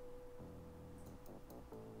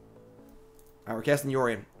 Alright, we're casting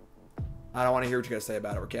Yorion. I don't want to hear what you gotta say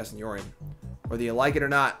about it. We're casting Yorion. Whether you like it or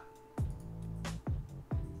not.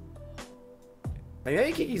 I mean,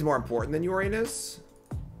 maybe Kiki's more important than Yorion is.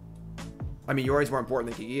 I mean, Yorion's more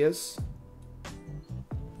important than Kiki is.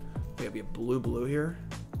 We have a blue here.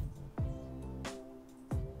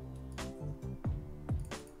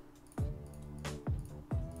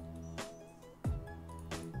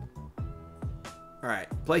 Alright,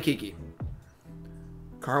 play Kiki.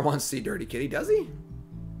 Karn wants to see Dirty Kitty, does he?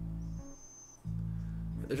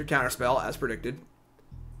 There's your counterspell, as predicted.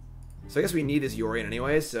 So I guess we need this Yorion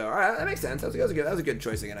anyways, so alright, that makes sense. That was a good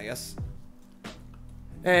choice again, I guess.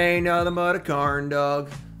 Ain't nothing but a Karn dog.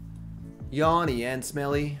 Yawny and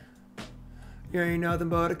smelly. Ain't nothing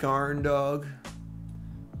but a Karn dog.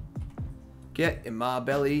 Get in my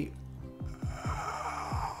belly.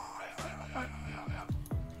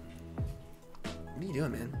 What are you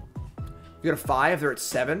doing, man? We got a 5, they're at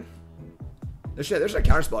 7. There's a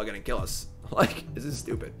counterspell gonna kill us. Like, this is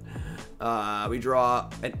stupid. We draw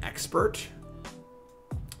an expert.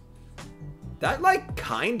 That, like,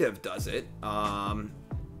 kind of does it. Yeah, I'm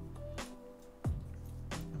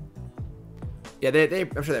sure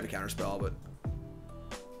they have a counterspell, but...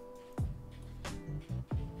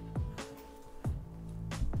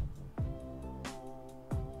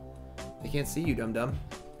 They can't see you, dum-dum.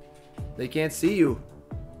 They can't see you.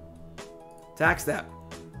 Attack step.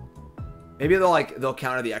 Maybe they'll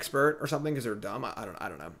counter the expert or something because they're dumb. I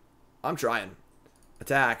don't know. I'm trying.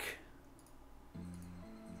 Attack.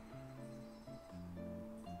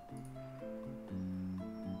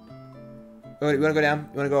 You want to go down?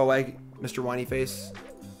 You want to go away, Mr. Whiny Face?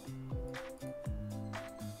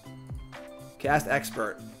 Cast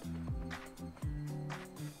expert.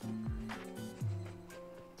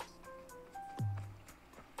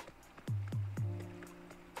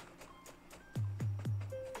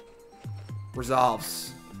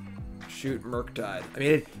 Resolves. Shoot Murktide. I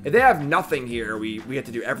mean, if they have nothing here, we have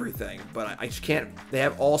to do everything. But I just can't. They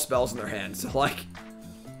have all spells in their hands. So, like,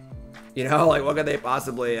 you know, like, what could they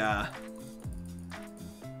possibly, they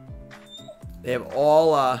have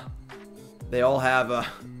all, they all have,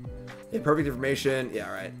 perfect information.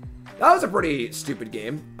 Yeah, right. That was a pretty stupid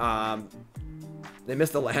game. They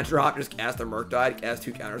missed the land drop, just cast their Murktide, cast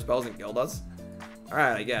 2 counter spells, and killed us.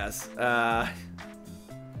 Alright, I guess.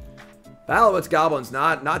 Battle of Wits Goblins,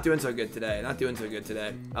 not doing so good today. Not doing so good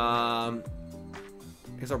today. I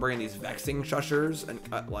guess I'll bring in these Vexing Shushers and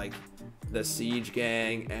cut, like, the Siege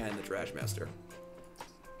Gang and the Trash Master.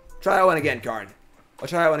 Try that one again, Karn. I'll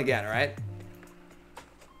try that one again, alright?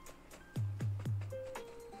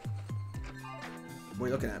 What are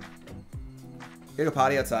you looking at? You gotta go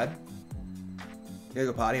potty outside? You gotta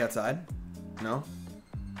go potty outside? No?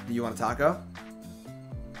 Do you want a taco?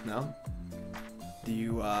 No? Do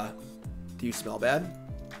you smell bad?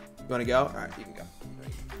 You wanna go? Alright, you can go.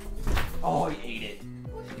 Oh, he ate it.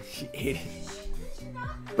 He ate it.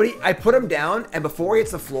 But I put him down, and before he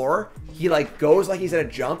hits the floor, he like goes like he's at a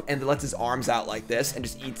jump and lets his arms out like this and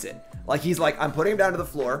just eats it. Like he's like, I'm putting him down to the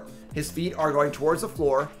floor. His feet are going towards the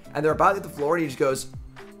floor, and they're about to hit the floor, and he just goes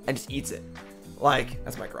and just eats it. Like,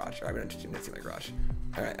 that's my garage. I'm gonna see my garage.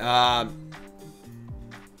 Alright,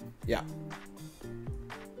 yeah.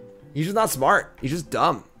 He's just not smart. He's just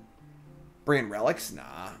dumb. Bringing relics?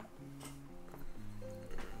 Nah.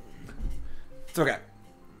 It's okay.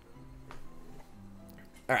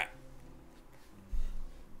 Alright.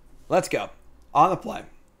 Let's go. On the play.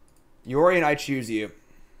 Yori and I choose you.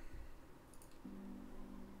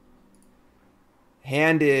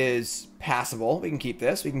 Hand is passable. We can keep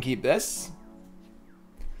this. We can keep this.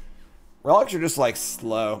 Relics are just like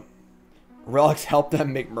slow. Relics help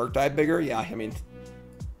them make Murktide bigger. Yeah, I mean.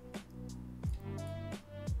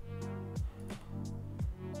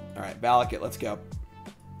 Alright, Valakut, let's go.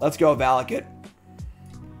 Let's go, Valakut.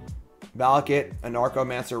 Valakut, a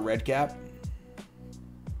Narcomancer Redcap.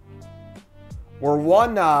 We're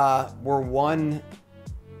one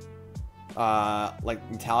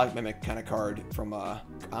like metallic mimic kind of card from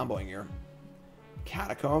comboing here.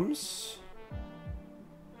 Catacombs.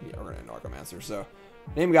 Yeah, we're gonna Narcomancer. So,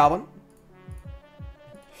 name Goblin.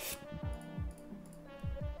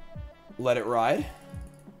 Let it ride.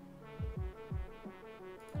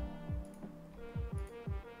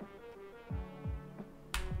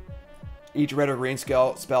 Each red or green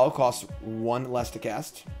spell costs 1 less to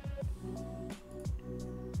cast.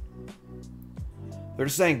 They're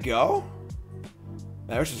just saying go? Man,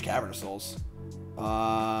 there's just Cavern of Souls.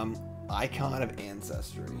 Icon of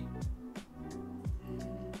Ancestry.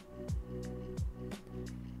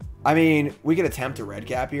 I mean, we could attempt a red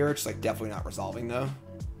cap here. It's like definitely not resolving though.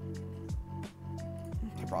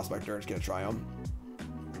 The Prospector, just get a Triumph.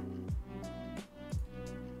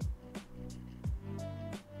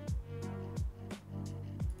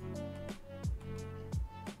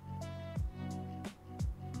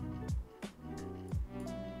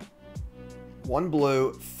 One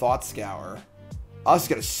blue, Thought Scour. Oh, this is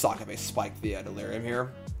gonna suck if I spike the Delirium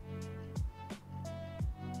here.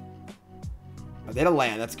 Oh, they had a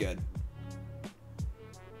land, that's good.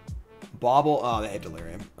 Bauble, oh, they had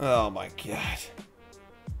Delirium. Oh my god.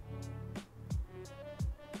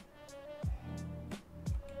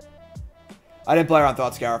 I didn't play around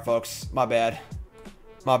Thought Scour, folks. My bad.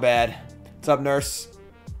 My bad. What's up, Nurse?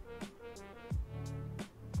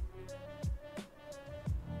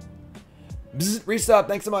 Bzz, resub,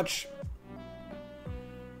 thanks so much.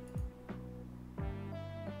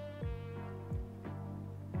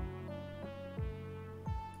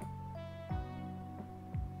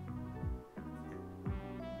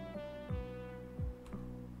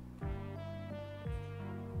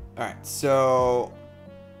 Alright, so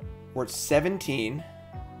we're at 17.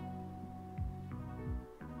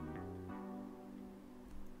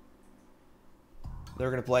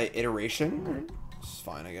 They're going to play Iteration. It's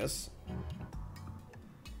fine, I guess.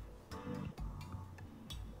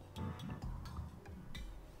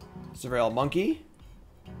 Surveil Monkey.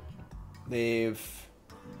 They've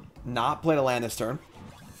not played a land this turn.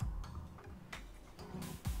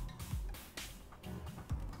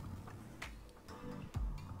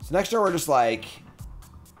 So next turn we're just like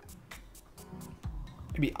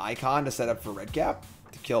maybe Icon to set up for red cap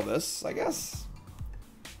to kill this, I guess.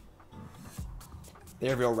 They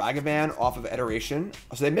reveal Ragavan off of Iteration.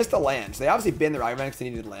 So they missed a land. So they obviously binned the Ragavan because they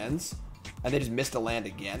needed lands. And they just missed a land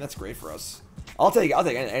again. That's great for us. I'll take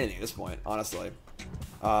anything at this point, honestly.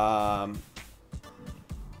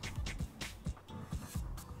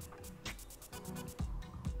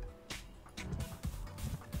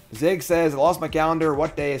 Zig says, I lost my calendar.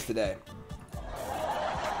 What day is today?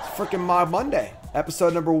 It's freaking Mob Monday.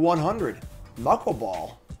 Episode number 100.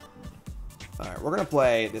 Knuckleball. Alright, we're going to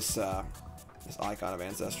play this Icon of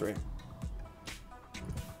Ancestry.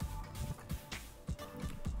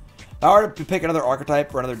 If I were to pick another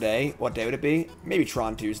archetype for another day, what day would it be? Maybe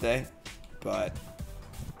Tron Tuesday. But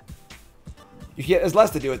there's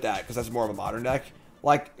less to do with that because that's more of a modern deck.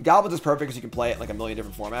 Like, Goblins is perfect because you can play it like a million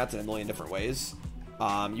different formats in a million different ways.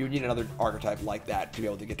 You would need another archetype like that to be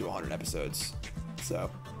able to get to 100 episodes. So.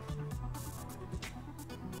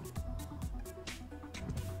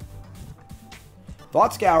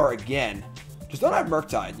 Thought Scour again. Just don't have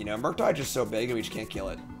Murktide, you know. Murktide's just so big and we just can't kill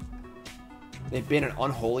it. They've been an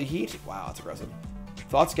Unholy Heat. Wow, that's aggressive.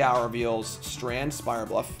 Thought Scour reveals Strand, Spire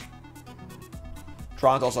Bluff.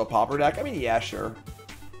 Tron's also a Pauper deck. I mean, yeah, sure.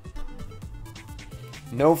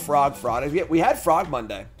 No Frog Friday. We had Frog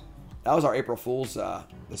Monday. That was our April Fool's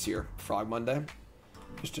this year. Frog Monday.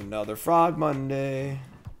 Just another Frog Monday.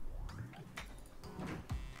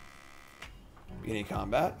 Beginning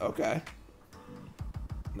combat. Okay.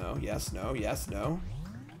 No, yes, no, yes, no.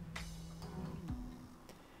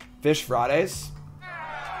 Fish Fridays.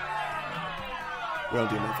 We don't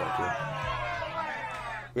do Merfolk here.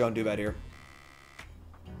 We don't do that here.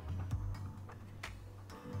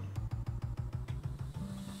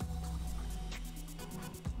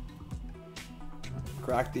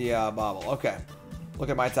 Crack the bobble. Okay. Look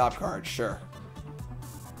at my top card. Sure.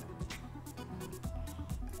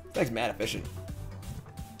 This deck's mad efficient.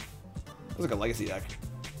 Looks like a legacy deck.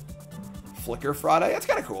 Flicker Friday. That's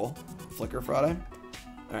kind of cool. Flicker Friday.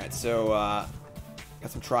 Alright, so got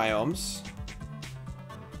some Triomes.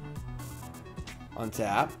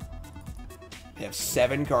 Untap. They have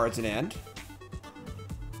 7 cards in hand.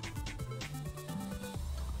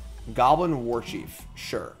 Goblin Warchief.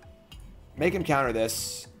 Sure. Make him counter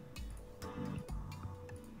this.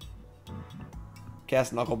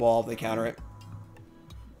 Cast Knuckleball if they counter it.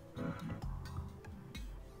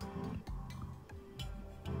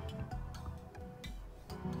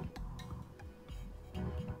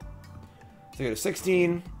 So go to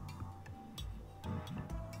 16.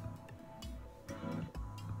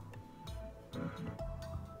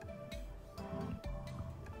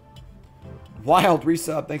 Wild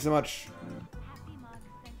resub, thanks so much.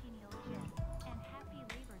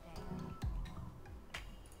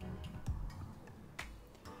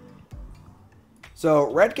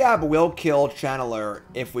 So, Red Cap will kill Channeler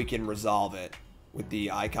if we can resolve it with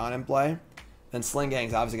the Icon in play. Then Sling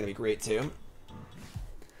Gang's obviously going to be great too.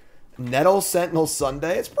 Nettle Sentinel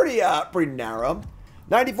Sunday. It's pretty narrow.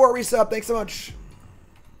 94 resub, thanks so much.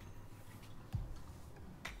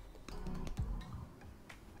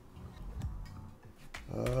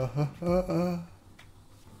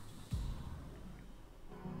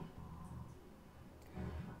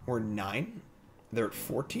 We're 9. They're at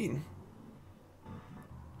 14.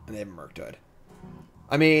 And they have Murktide.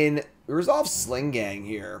 I mean, we resolve Sling Gang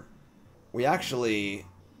here. We actually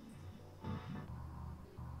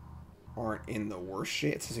aren't in the worst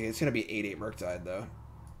shape. It's going to be 8-8 Murktide, though.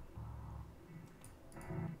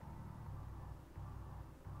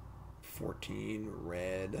 $14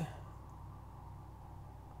 red.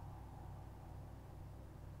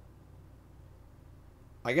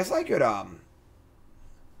 I guess I could, I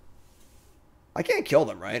can't kill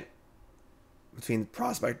them, right? Between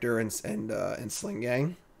Prospector and Sling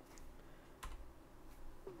Gang.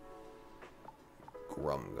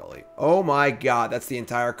 Grumgully. Oh my god, that's the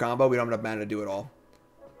entire combo. We don't have enough mana to do it all.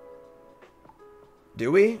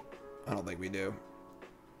 Do we? I don't think we do.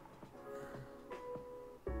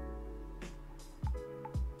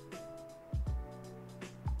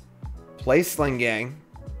 Play Sling Gang.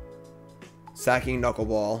 Sacking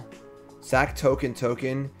Knuckleball. Sack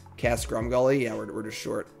token. Cast Grumgully. Yeah, we're just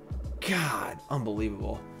short. God,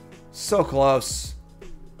 unbelievable. So close.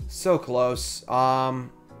 So close.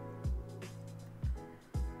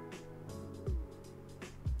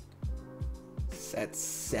 At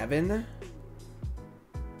 7.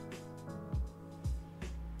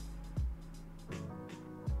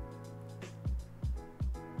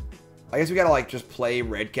 I guess we gotta like just play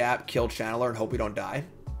Red Cap, kill Channeler, and hope we don't die.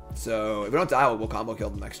 So if we don't die, we'll combo kill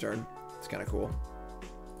them next turn. It's kind of cool.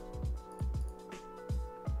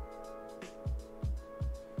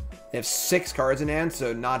 They have 6 cards in hand,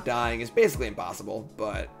 so not dying is basically impossible,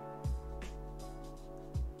 but...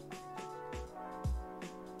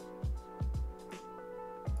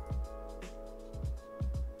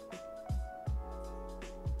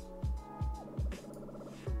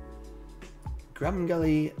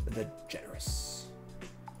 Grumgully the Generous.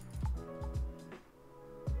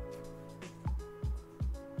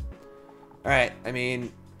 Alright, I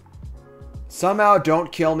mean... Somehow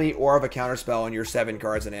don't kill me or have a counterspell on your 7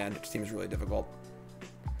 cards in hand, which seems really difficult.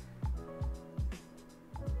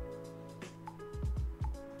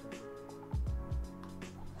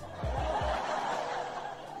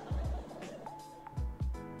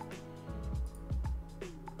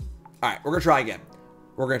 Alright, we're gonna try again.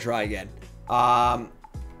 We're gonna try again. I'm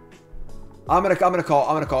gonna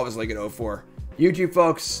call this like an 0-4. YouTube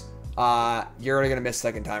folks, you're only gonna miss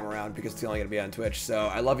second time around because it's only gonna be on Twitch. So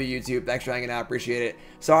I love you, YouTube. Thanks for hanging out. Appreciate it.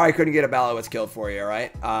 Sorry I couldn't get a Battle of Wits killed for you. All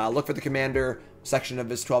right. Look for the Commander section of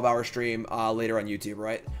this 12-hour stream later on YouTube. All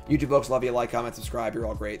right. YouTube folks, love you. Like, comment, subscribe. You're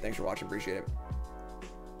all great. Thanks for watching. Appreciate it.